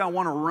aimlessly. I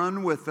want to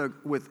run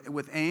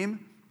with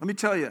aim. Let me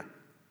tell you,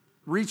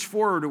 reach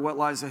forward to what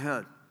lies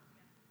ahead.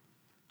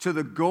 To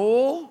the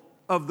goal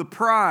of the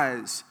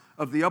prize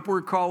of the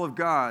upward call of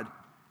God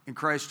in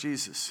Christ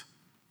Jesus.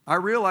 I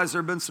realize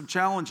there have been some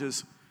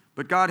challenges,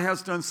 but God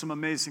has done some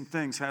amazing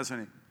things,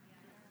 hasn't He?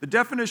 The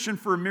definition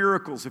for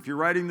miracles, if you're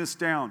writing this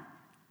down,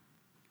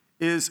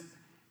 is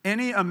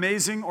any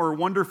amazing or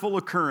wonderful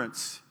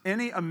occurrence.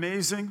 Any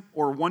amazing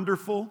or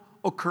wonderful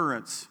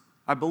occurrence.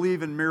 I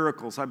believe in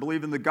miracles. I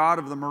believe in the God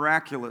of the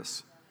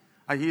miraculous.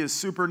 He is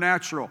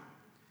supernatural.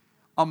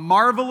 A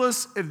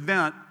marvelous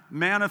event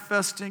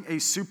manifesting a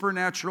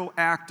supernatural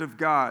act of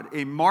God.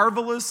 A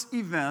marvelous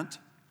event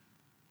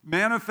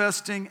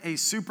manifesting a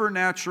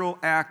supernatural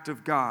act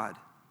of God.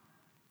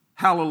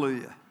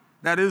 Hallelujah.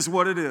 That is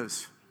what it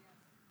is.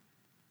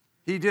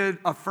 He did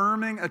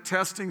affirming,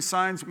 attesting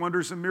signs,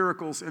 wonders, and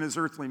miracles in his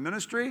earthly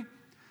ministry.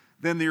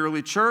 Then the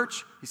early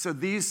church, he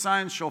said, these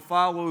signs shall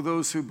follow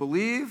those who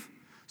believe.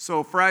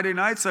 So Friday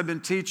nights I've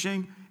been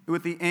teaching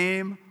with the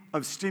aim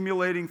of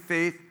stimulating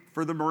faith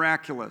for the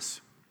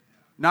miraculous.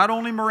 Not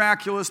only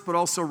miraculous, but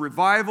also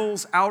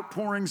revivals,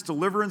 outpourings,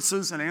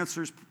 deliverances, and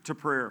answers to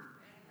prayer.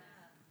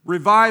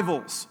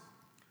 Revivals.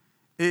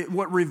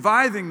 What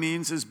reviving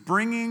means is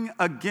bringing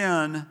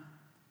again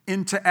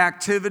into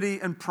activity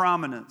and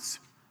prominence.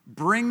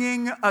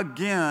 Bringing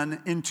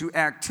again into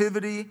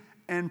activity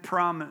and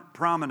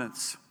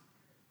prominence.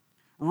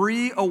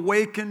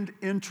 Reawakened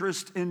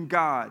interest in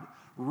God.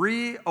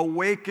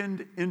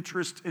 Reawakened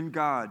interest in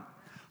God.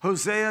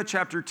 Hosea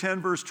chapter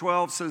 10 verse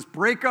 12 says,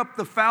 break up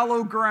the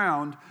fallow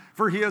ground,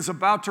 for he is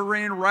about to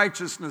rain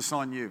righteousness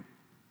on you.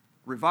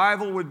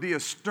 Revival would be a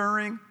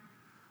stirring,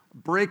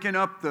 breaking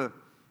up the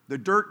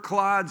dirt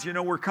clods. You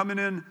know, we're coming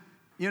in,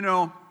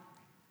 the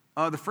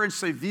French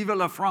say, vive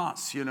la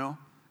France,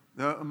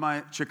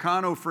 my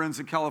Chicano friends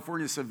in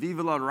California say, vive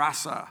la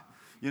raza,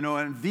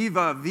 and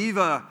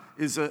viva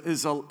is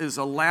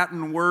a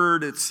Latin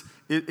word.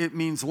 It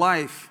means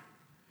life.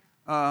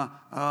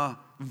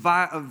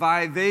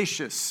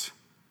 Vivacious,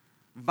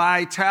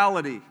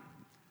 vitality.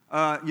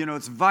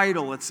 It's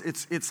vital.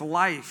 It's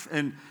life.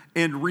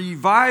 And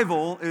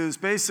revival is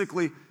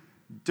basically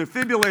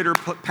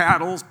defibrillator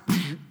paddles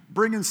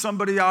bringing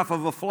somebody off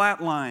of a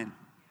flat line.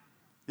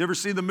 You ever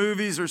see the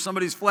movies or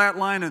somebody's flat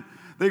line and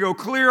they go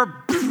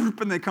clear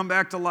and they come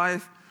back to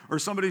life? Or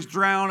somebody's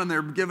drowned and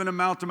they're giving them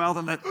mouth to mouth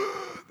and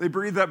they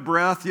breathe that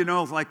breath,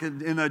 like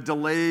in a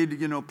delayed,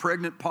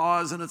 pregnant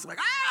pause. And it's like,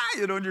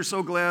 and you're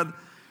so glad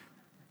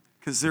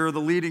because they're the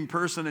leading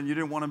person and you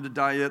didn't want them to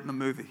die yet in the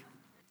movie.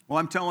 Well,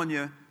 I'm telling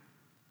you,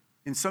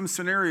 in some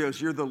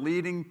scenarios, you're the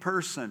leading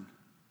person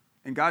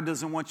and God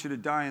doesn't want you to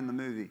die in the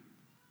movie.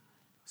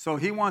 So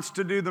he wants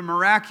to do the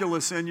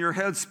miraculous in your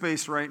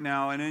headspace right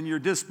now and in your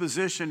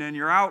disposition and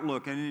your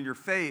outlook and in your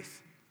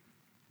faith.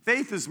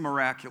 Faith is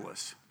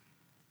miraculous.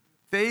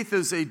 Faith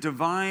is a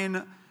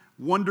divine,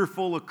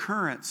 wonderful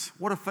occurrence.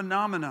 What a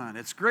phenomenon.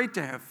 It's great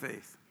to have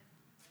faith.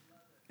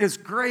 It's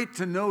great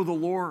to know the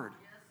Lord.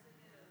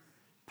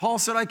 Paul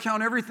said, I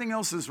count everything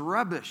else as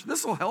rubbish.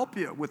 This will help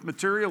you with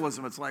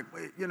materialism. It's like,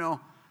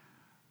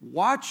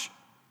 watch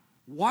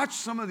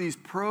some of these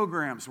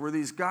programs where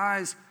these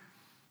guys,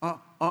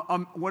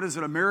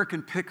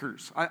 American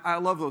Pickers. I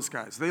love those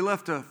guys. They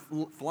left a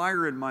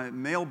flyer in my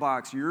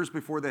mailbox years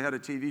before they had a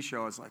TV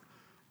show. I was like,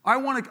 I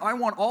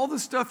want all the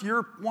stuff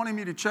you're wanting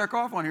me to check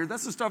off on here.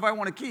 That's the stuff I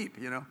want to keep,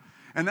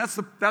 And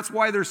that's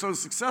why they're so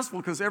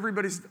successful, because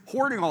everybody's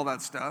hoarding all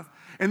that stuff.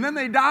 And then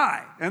they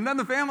die. And then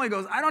the family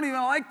goes, I don't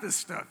even like this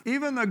stuff.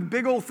 Even the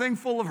big old thing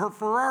full of her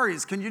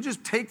Ferraris, can you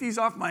just take these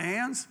off my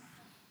hands?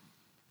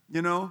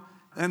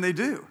 And they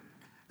do.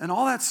 And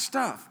all that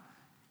stuff.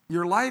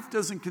 Your life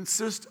doesn't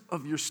consist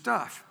of your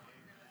stuff.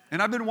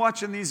 And I've been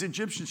watching these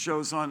Egyptian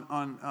shows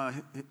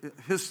on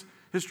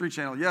History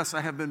Channel. Yes, I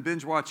have been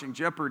binge watching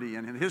Jeopardy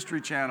and History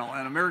Channel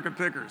and American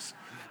Pickers.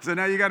 So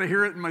now you got to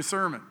hear it in my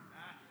sermon.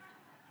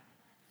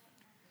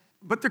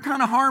 But they're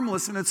kind of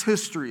harmless, and it's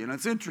history, and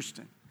it's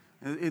interesting.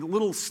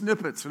 Little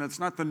snippets, and it's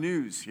not the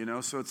news,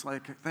 So it's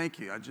like, thank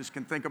you. I just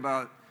can think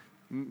about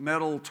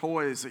metal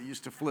toys that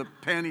used to flip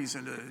pennies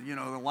into,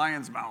 the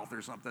lion's mouth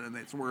or something, and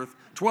it's worth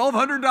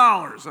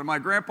 $1,200, and my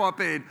grandpa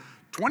paid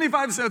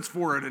 25 cents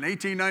for it in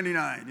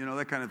 1899,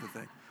 that kind of a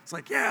thing. It's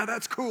like, yeah,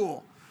 that's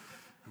cool.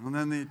 And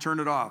then they turn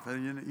it off,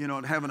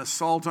 and have an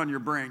assault on your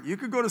brain. You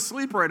could go to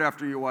sleep right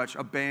after you watch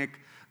a bank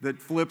that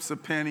flips a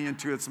penny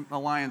into a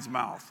lion's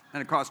mouth,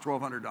 and it costs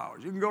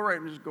 $1,200. You can go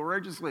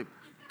right to sleep.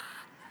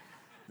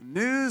 The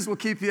news will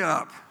keep you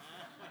up.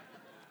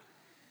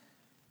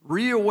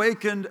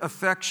 Reawakened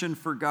affection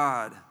for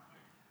God.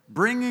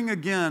 Bringing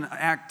again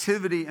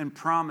activity and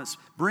promise.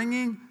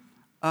 Bringing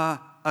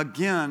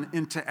again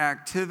into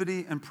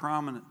activity and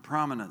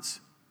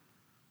prominence.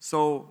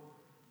 So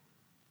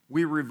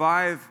we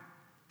revive.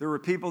 There were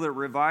people that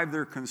revived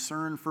their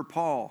concern for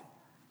Paul.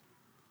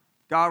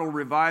 God will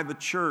revive a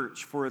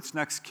church for its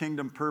next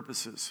kingdom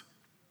purposes.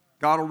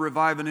 God will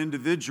revive an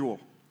individual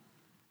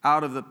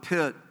out of the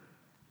pit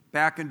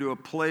back into a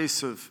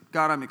place of,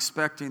 God, I'm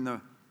expecting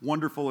the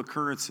wonderful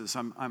occurrences.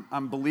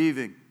 I'm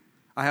believing.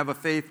 I have a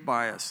faith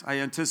bias. I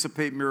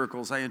anticipate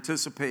miracles. I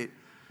anticipate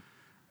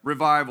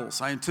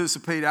revivals. I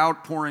anticipate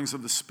outpourings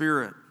of the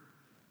Spirit.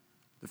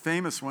 The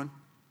famous one,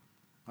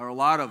 or a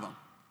lot of them.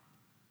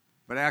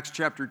 But Acts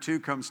chapter 2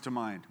 comes to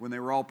mind when they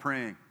were all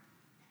praying.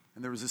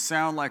 And there was a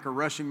sound like a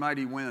rushing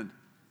mighty wind.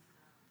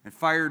 And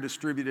fire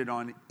distributed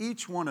on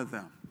each one of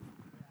them.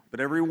 But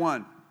every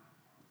one,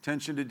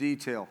 attention to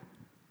detail,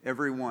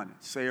 every one.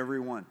 Say every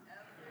one.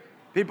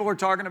 People are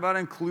talking about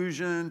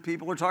inclusion.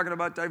 People are talking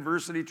about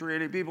diversity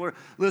training.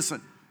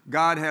 Listen,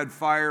 God had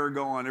fire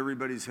go on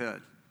everybody's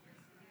head.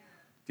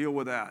 Deal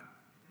with that.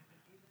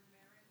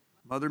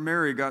 Mother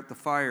Mary got the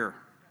fire.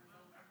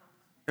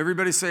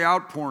 Everybody say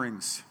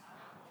outpourings.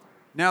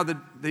 Now,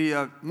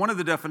 one of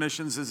the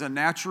definitions is a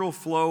natural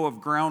flow of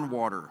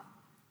groundwater.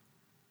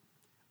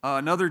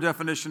 Another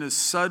definition is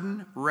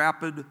sudden,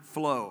 rapid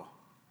flow.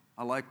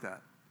 I like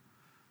that.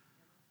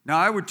 Now,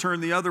 I would turn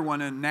the other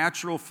one in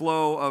natural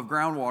flow of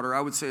groundwater.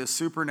 I would say a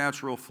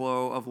supernatural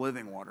flow of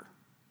living water.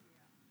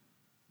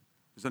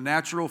 There's a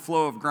natural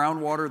flow of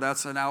groundwater,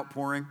 that's an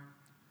outpouring,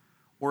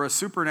 or a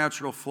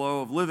supernatural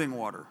flow of living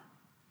water.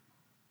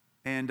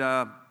 And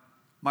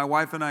my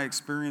wife and I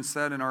experienced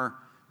that in our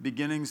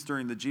beginnings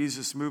during the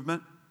Jesus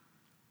movement.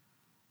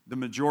 The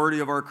majority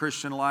of our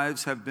Christian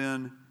lives have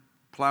been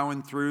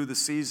plowing through the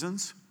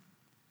seasons,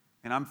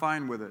 and I'm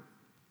fine with it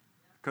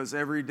because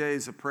every day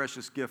is a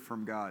precious gift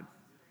from God.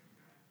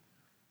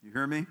 You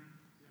hear me?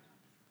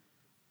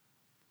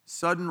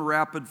 Sudden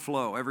rapid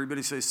flow.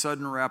 Everybody say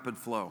sudden rapid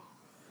flow.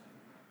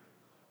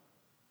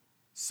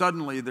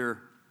 Suddenly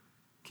there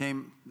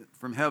came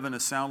from heaven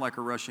a sound like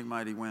a rushing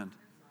mighty wind.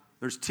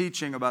 There's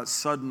teaching about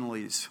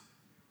suddenlies.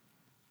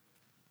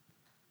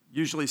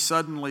 Usually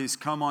suddenlies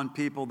come on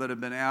people that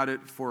have been at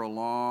it for a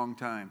long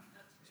time.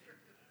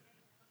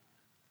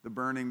 The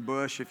burning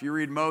bush. If you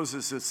read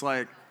Moses, it's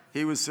like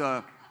he was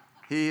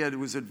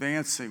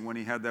advancing when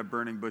he had that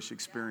burning bush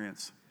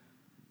experience.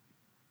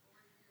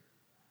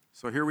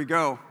 So here we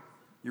go.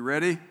 You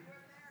ready?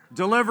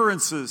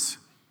 Deliverances.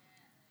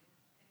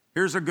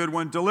 Here's a good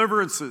one.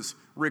 Deliverances.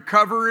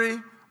 Recovery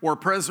or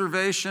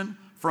preservation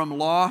from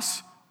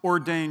loss or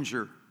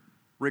danger.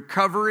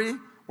 Recovery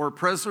or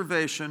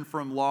preservation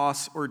from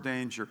loss or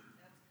danger.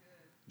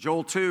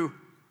 Joel 2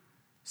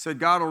 said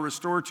God will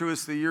restore to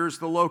us the years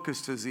the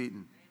locust has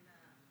eaten.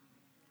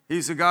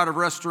 He's the God of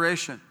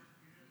restoration.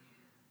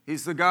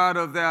 He's the God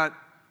of that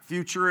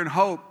future and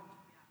hope.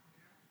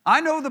 I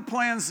know the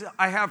plans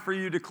I have for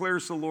you,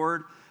 declares the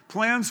Lord.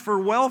 Plans for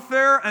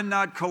welfare and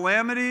not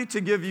calamity,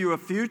 to give you a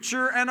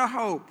future and a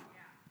hope.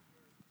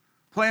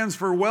 Plans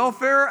for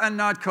welfare and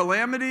not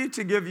calamity,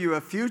 to give you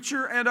a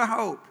future and a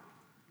hope.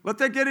 Let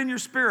that get in your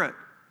spirit.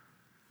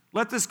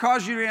 Let this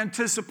cause you to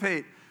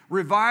anticipate.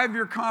 Revive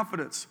your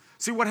confidence.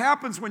 See, what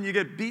happens when you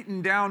get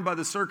beaten down by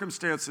the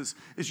circumstances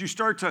is you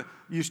start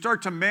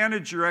to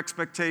manage your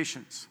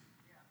expectations.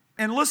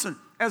 And listen,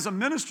 as a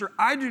minister,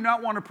 I do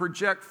not want to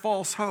project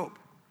false hope.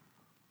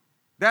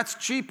 That's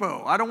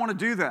cheapo. I don't want to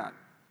do that.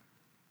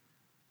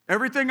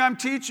 Everything I'm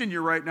teaching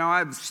you right now,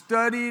 I've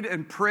studied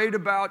and prayed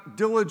about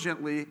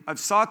diligently. I've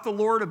sought the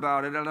Lord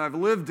about it, and I've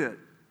lived it.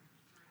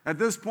 At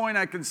this point,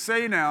 I can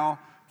say now,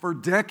 for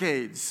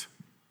decades.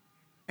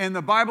 And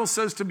the Bible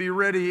says to be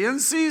ready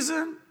in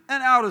season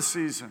and out of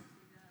season.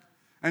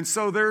 And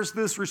so there's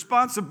this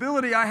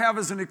responsibility I have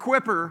as an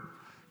equipper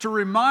to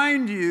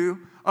remind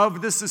you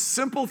of this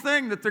simple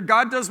thing, that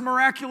God does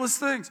miraculous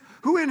things.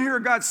 Who in here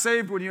got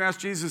saved when you asked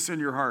Jesus in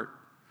your heart?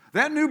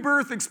 That new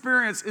birth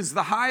experience is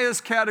the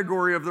highest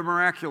category of the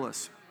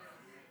miraculous.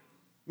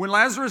 When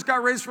Lazarus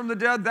got raised from the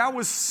dead, that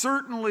was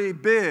certainly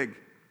big.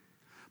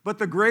 But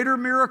the greater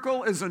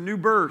miracle is a new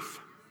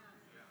birth.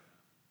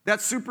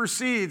 That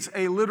supersedes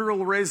a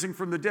literal raising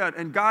from the dead.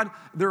 And God,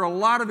 there are a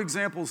lot of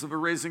examples of a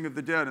raising of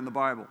the dead in the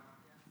Bible.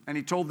 And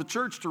He told the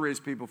church to raise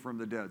people from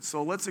the dead.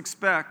 So let's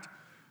expect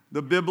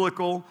the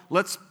biblical,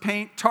 let's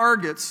paint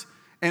targets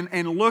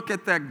and look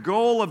at that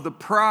goal of the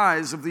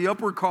prize of the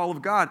upward call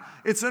of God.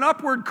 It's an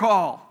upward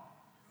call.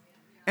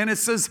 And it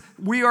says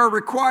we are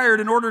required,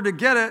 in order to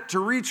get it, to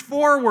reach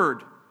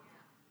forward.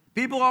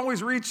 People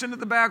always reach into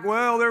the back.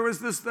 Well, there was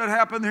this that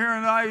happened here,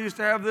 and I used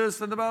to have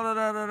this, and blah, blah,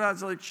 blah, blah.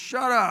 It's like,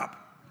 shut up.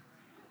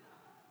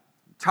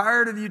 I'm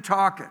tired of you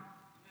talking.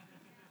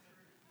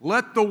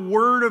 Let the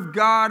Word of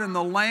God and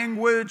the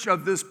language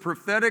of this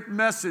prophetic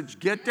message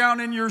get down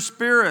in your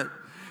spirit.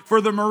 For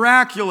the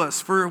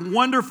miraculous, for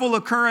wonderful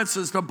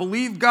occurrences, to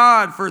believe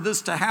God for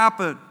this to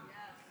happen.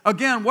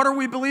 Again, what are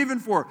we believing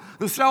for?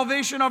 The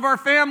salvation of our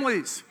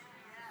families,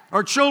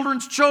 our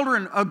children's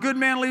children. A good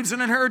man leaves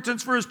an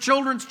inheritance for his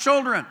children's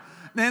children.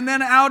 And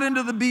then out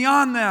into the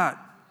beyond that.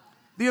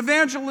 The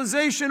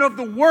evangelization of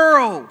the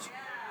world.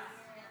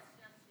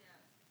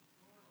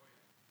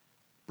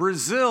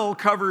 Brazil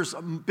covers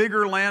a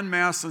bigger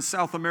landmass in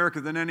South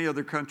America than any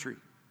other country.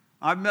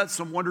 I've met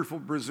some wonderful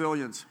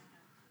Brazilians.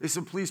 They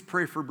said, please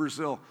pray for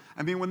Brazil.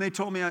 I mean, when they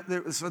told me,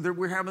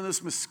 we're having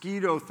this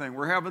mosquito thing,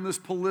 we're having this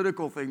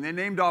political thing. They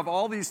named off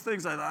all these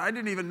things. I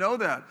didn't even know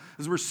that,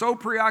 because we're so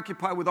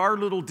preoccupied with our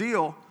little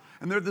deal.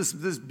 And there's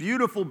this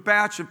beautiful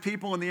batch of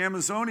people in the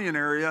Amazonian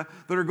area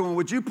that are going,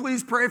 would you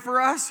please pray for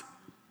us?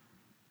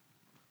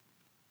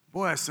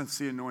 Boy, I sense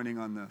the anointing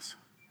on this.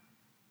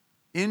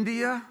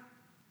 India,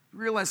 you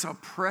realize how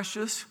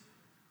precious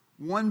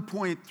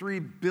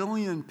 1.3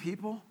 billion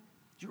people?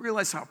 Do you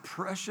realize how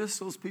precious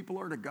those people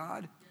are to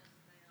God?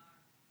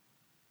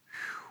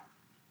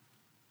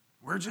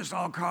 We're just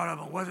all caught up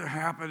on what's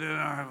happening.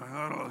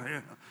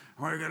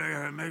 We're going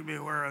to make me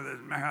aware of this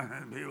man,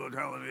 and people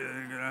telling me,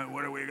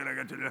 what are we going to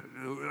get to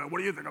do? What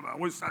do you think about?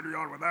 Which side are you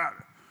on with that?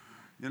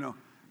 You know,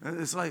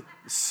 it's like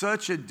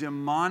such a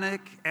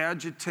demonic,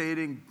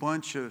 agitating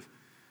bunch of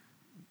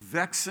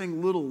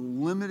vexing little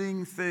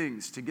limiting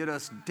things to get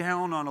us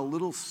down on a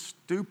little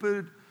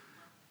stupid,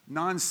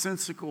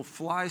 nonsensical,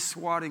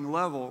 fly-swatting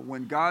level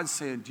when God's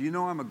saying, do you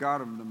know I'm a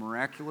God of the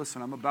miraculous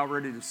and I'm about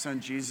ready to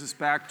send Jesus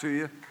back to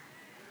you?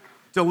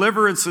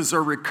 Deliverances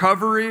are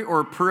recovery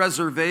or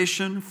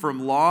preservation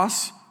from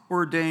loss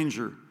or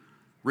danger.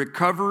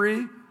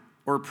 Recovery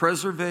or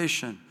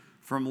preservation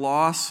from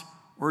loss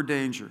or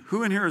danger.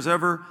 Who in here has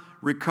ever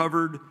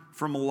recovered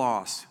from a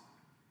loss?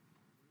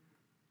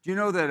 Do you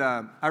know that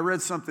I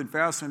read something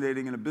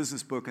fascinating in a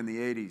business book in the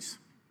 80s?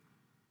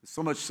 There's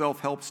so much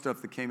self-help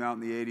stuff that came out in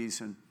the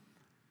 80s. And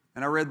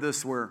I read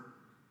this where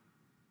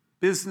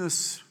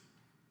business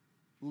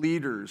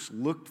leaders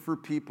looked for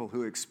people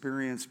who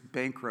experienced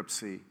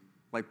bankruptcy,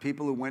 like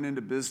people who went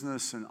into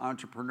business in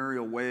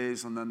entrepreneurial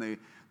ways, and then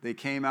they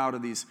came out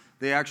of these.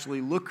 They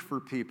actually look for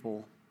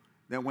people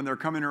that when they're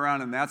coming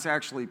around, and that's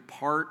actually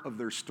part of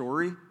their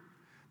story,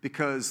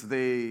 because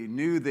they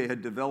knew they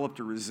had developed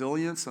a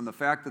resilience, and the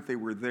fact that they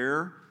were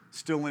there,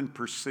 still in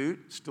pursuit,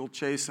 still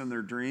chasing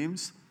their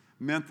dreams,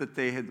 meant that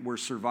they were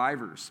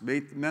survivors.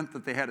 Meant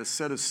that they had a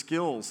set of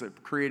skills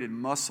that created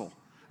muscle.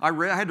 I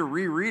had to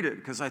reread it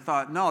because I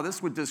thought, no,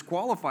 this would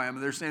disqualify them.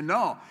 And they're saying,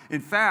 no.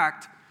 In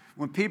fact,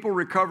 when people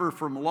recover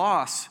from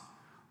loss,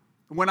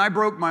 when I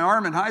broke my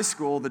arm in high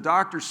school, the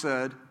doctor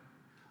said,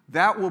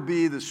 that will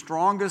be the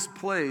strongest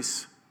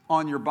place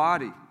on your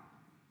body.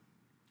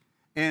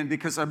 And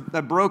because I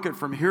broke it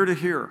from here to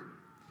here,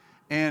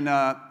 and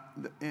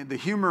the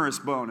humerus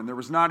bone, and there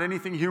was not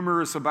anything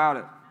humorous about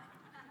it.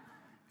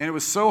 And it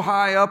was so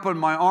high up on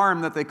my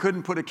arm that they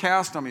couldn't put a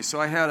cast on me. So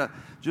I had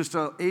just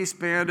an ace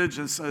bandage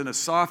and a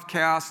soft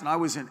cast, and I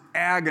was in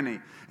agony.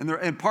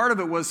 And part of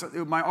it was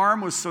my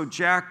arm was so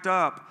jacked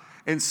up,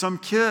 and some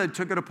kid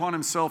took it upon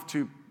himself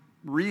to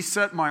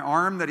reset my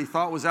arm that he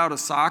thought was out of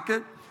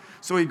socket.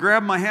 So he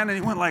grabbed my hand and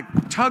he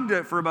went tugged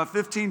it for about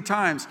 15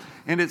 times,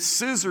 and its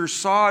scissors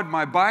sawed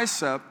my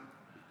bicep,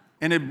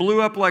 and it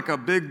blew up like a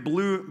big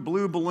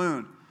blue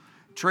balloon.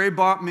 Trey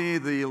bought me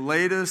the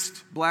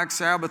latest Black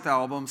Sabbath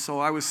album, so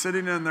I was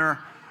sitting in there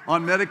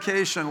on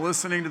medication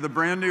listening to the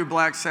brand new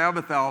Black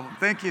Sabbath album.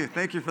 Thank you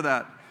for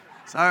that.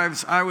 So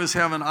I was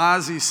having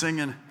Ozzy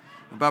singing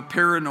about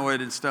Paranoid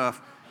and stuff.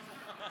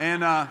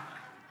 And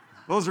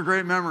those are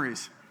great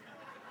memories.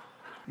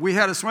 We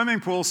had a swimming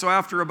pool, so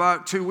after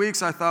about 2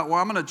 weeks, I thought, well,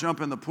 I'm going to jump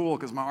in the pool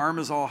because my arm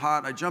is all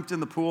hot. I jumped in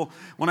the pool.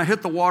 When I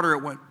hit the water,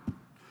 it went,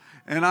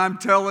 and I'm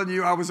telling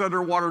you, I was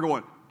underwater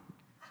going.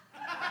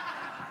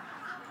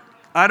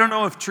 I don't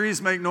know if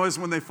trees make noise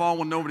when they fall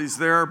when nobody's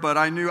there, but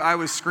I knew I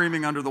was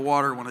screaming under the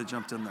water when I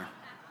jumped in there.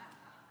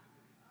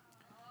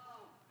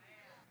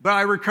 But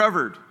I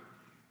recovered.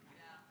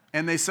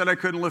 And they said I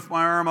couldn't lift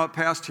my arm up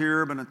past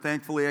here, but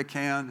thankfully I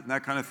can, and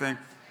that kind of thing.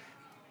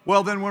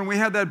 Well, then when we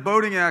had that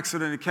boating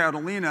accident in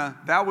Catalina,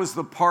 that was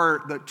the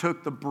part that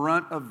took the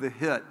brunt of the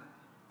hit.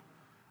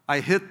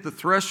 I hit the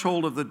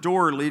threshold of the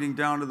door leading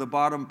down to the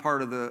bottom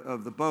part of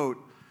the boat.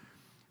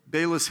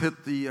 Bayless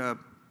hit the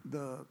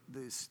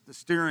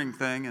steering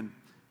thing, and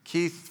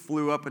Keith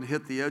flew up and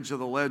hit the edge of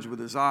the ledge with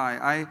his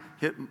eye.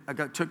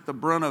 Took the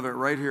brunt of it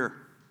right here.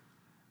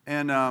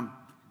 And I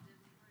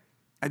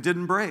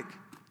didn't break.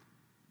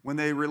 When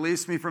they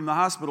released me from the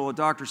hospital, a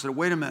doctor said,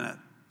 wait a minute,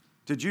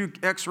 did you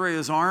x-ray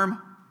his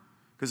arm?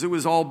 Because it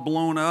was all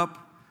blown up,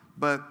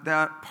 but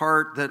that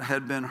part that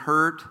had been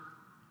hurt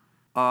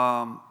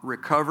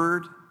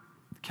recovered.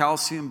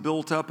 Calcium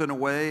built up in a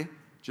way,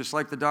 just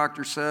like the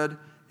doctor said.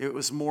 It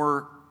was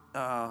more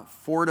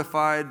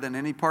fortified than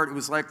any part. It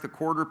was like the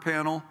quarter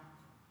panel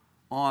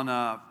on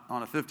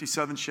a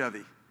 57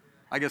 Chevy.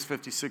 I guess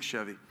 56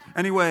 Chevy.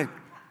 Anyway,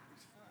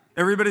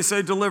 everybody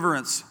say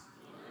deliverance.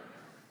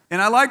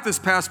 And I like this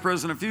past,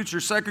 present, and future.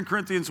 2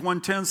 Corinthians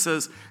 1:10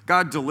 says,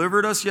 God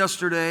delivered us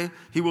yesterday,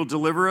 He will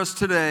deliver us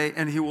today,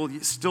 and He will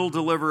still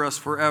deliver us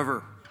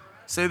forever.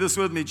 Say this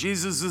with me.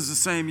 Jesus is the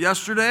same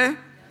yesterday,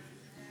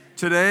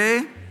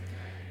 today,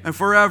 and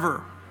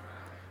forever.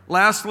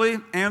 Lastly,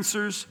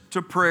 answers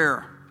to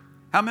prayer.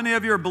 How many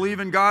of you are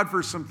believing God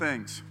for some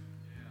things?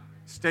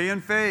 Stay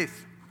in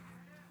faith.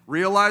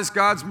 Realize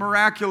God's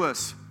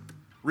miraculous.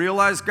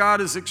 Realize God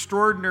is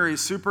extraordinary,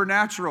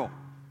 supernatural.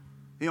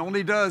 He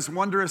only does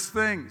wondrous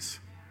things.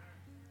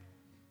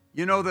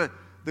 You know,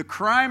 the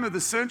crime of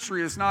the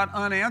century is not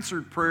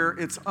unanswered prayer,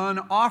 it's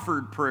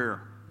unoffered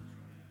prayer.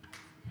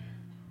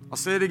 I'll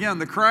say it again.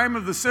 The crime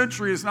of the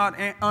century is not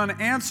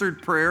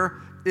unanswered prayer,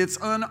 it's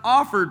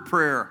unoffered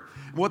prayer.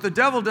 What the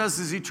devil does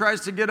is he tries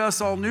to get us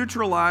all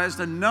neutralized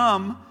and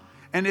numb.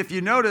 And if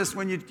you notice,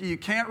 when you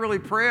can't really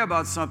pray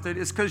about something,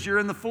 it's because you're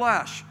in the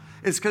flesh.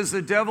 It's because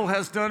the devil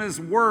has done his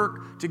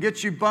work to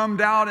get you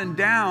bummed out and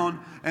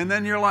down, and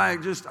then you're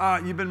like,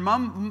 you've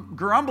been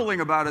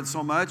grumbling about it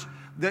so much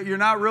that you're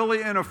not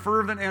really in a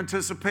fervent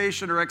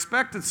anticipation or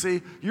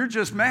expectancy. You're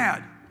just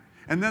mad.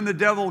 And then the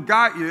devil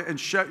got you and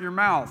shut your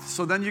mouth.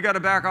 So then you got to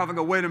back off and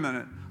go, wait a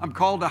minute, I'm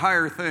called to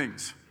higher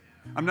things.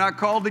 I'm not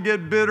called to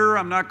get bitter.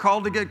 I'm not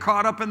called to get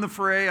caught up in the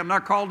fray. I'm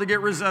not called to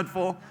get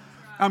resentful.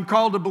 I'm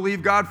called to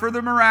believe God for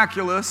the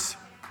miraculous,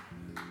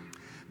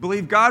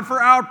 believe God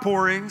for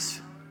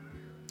outpourings,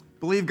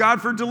 Believe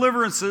God for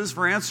deliverances,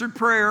 for answered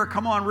prayer.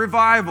 Come on,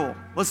 revival.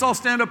 Let's all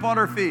stand up on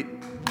our feet.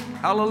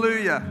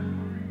 Hallelujah.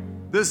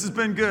 This has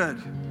been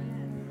good.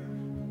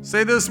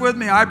 Say this with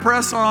me. I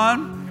press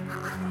on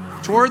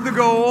toward the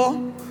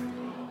goal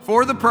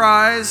for the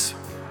prize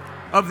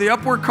of the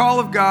upward call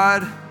of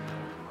God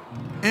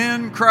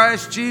in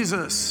Christ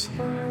Jesus.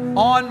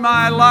 On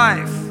my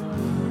life,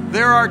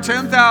 there are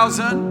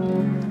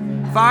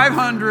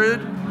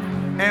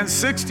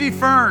 10,560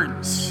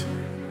 ferns.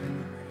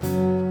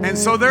 And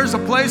so there's a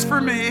place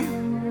for me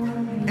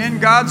in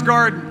God's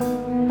garden.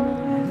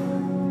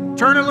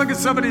 Turn and look at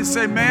somebody and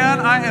say,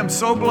 man, I am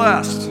so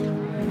blessed.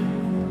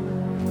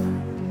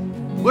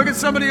 Look at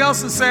somebody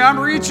else and say, I'm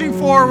reaching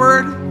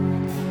forward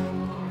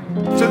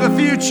to the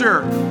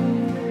future.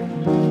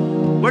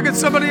 Look at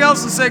somebody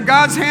else and say,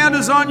 God's hand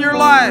is on your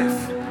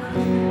life.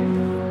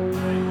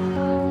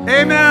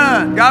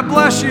 Amen. God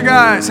bless you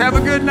guys. Have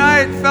a good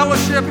night.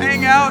 Fellowship,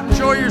 hang out,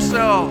 enjoy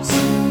yourselves.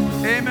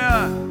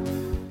 Amen.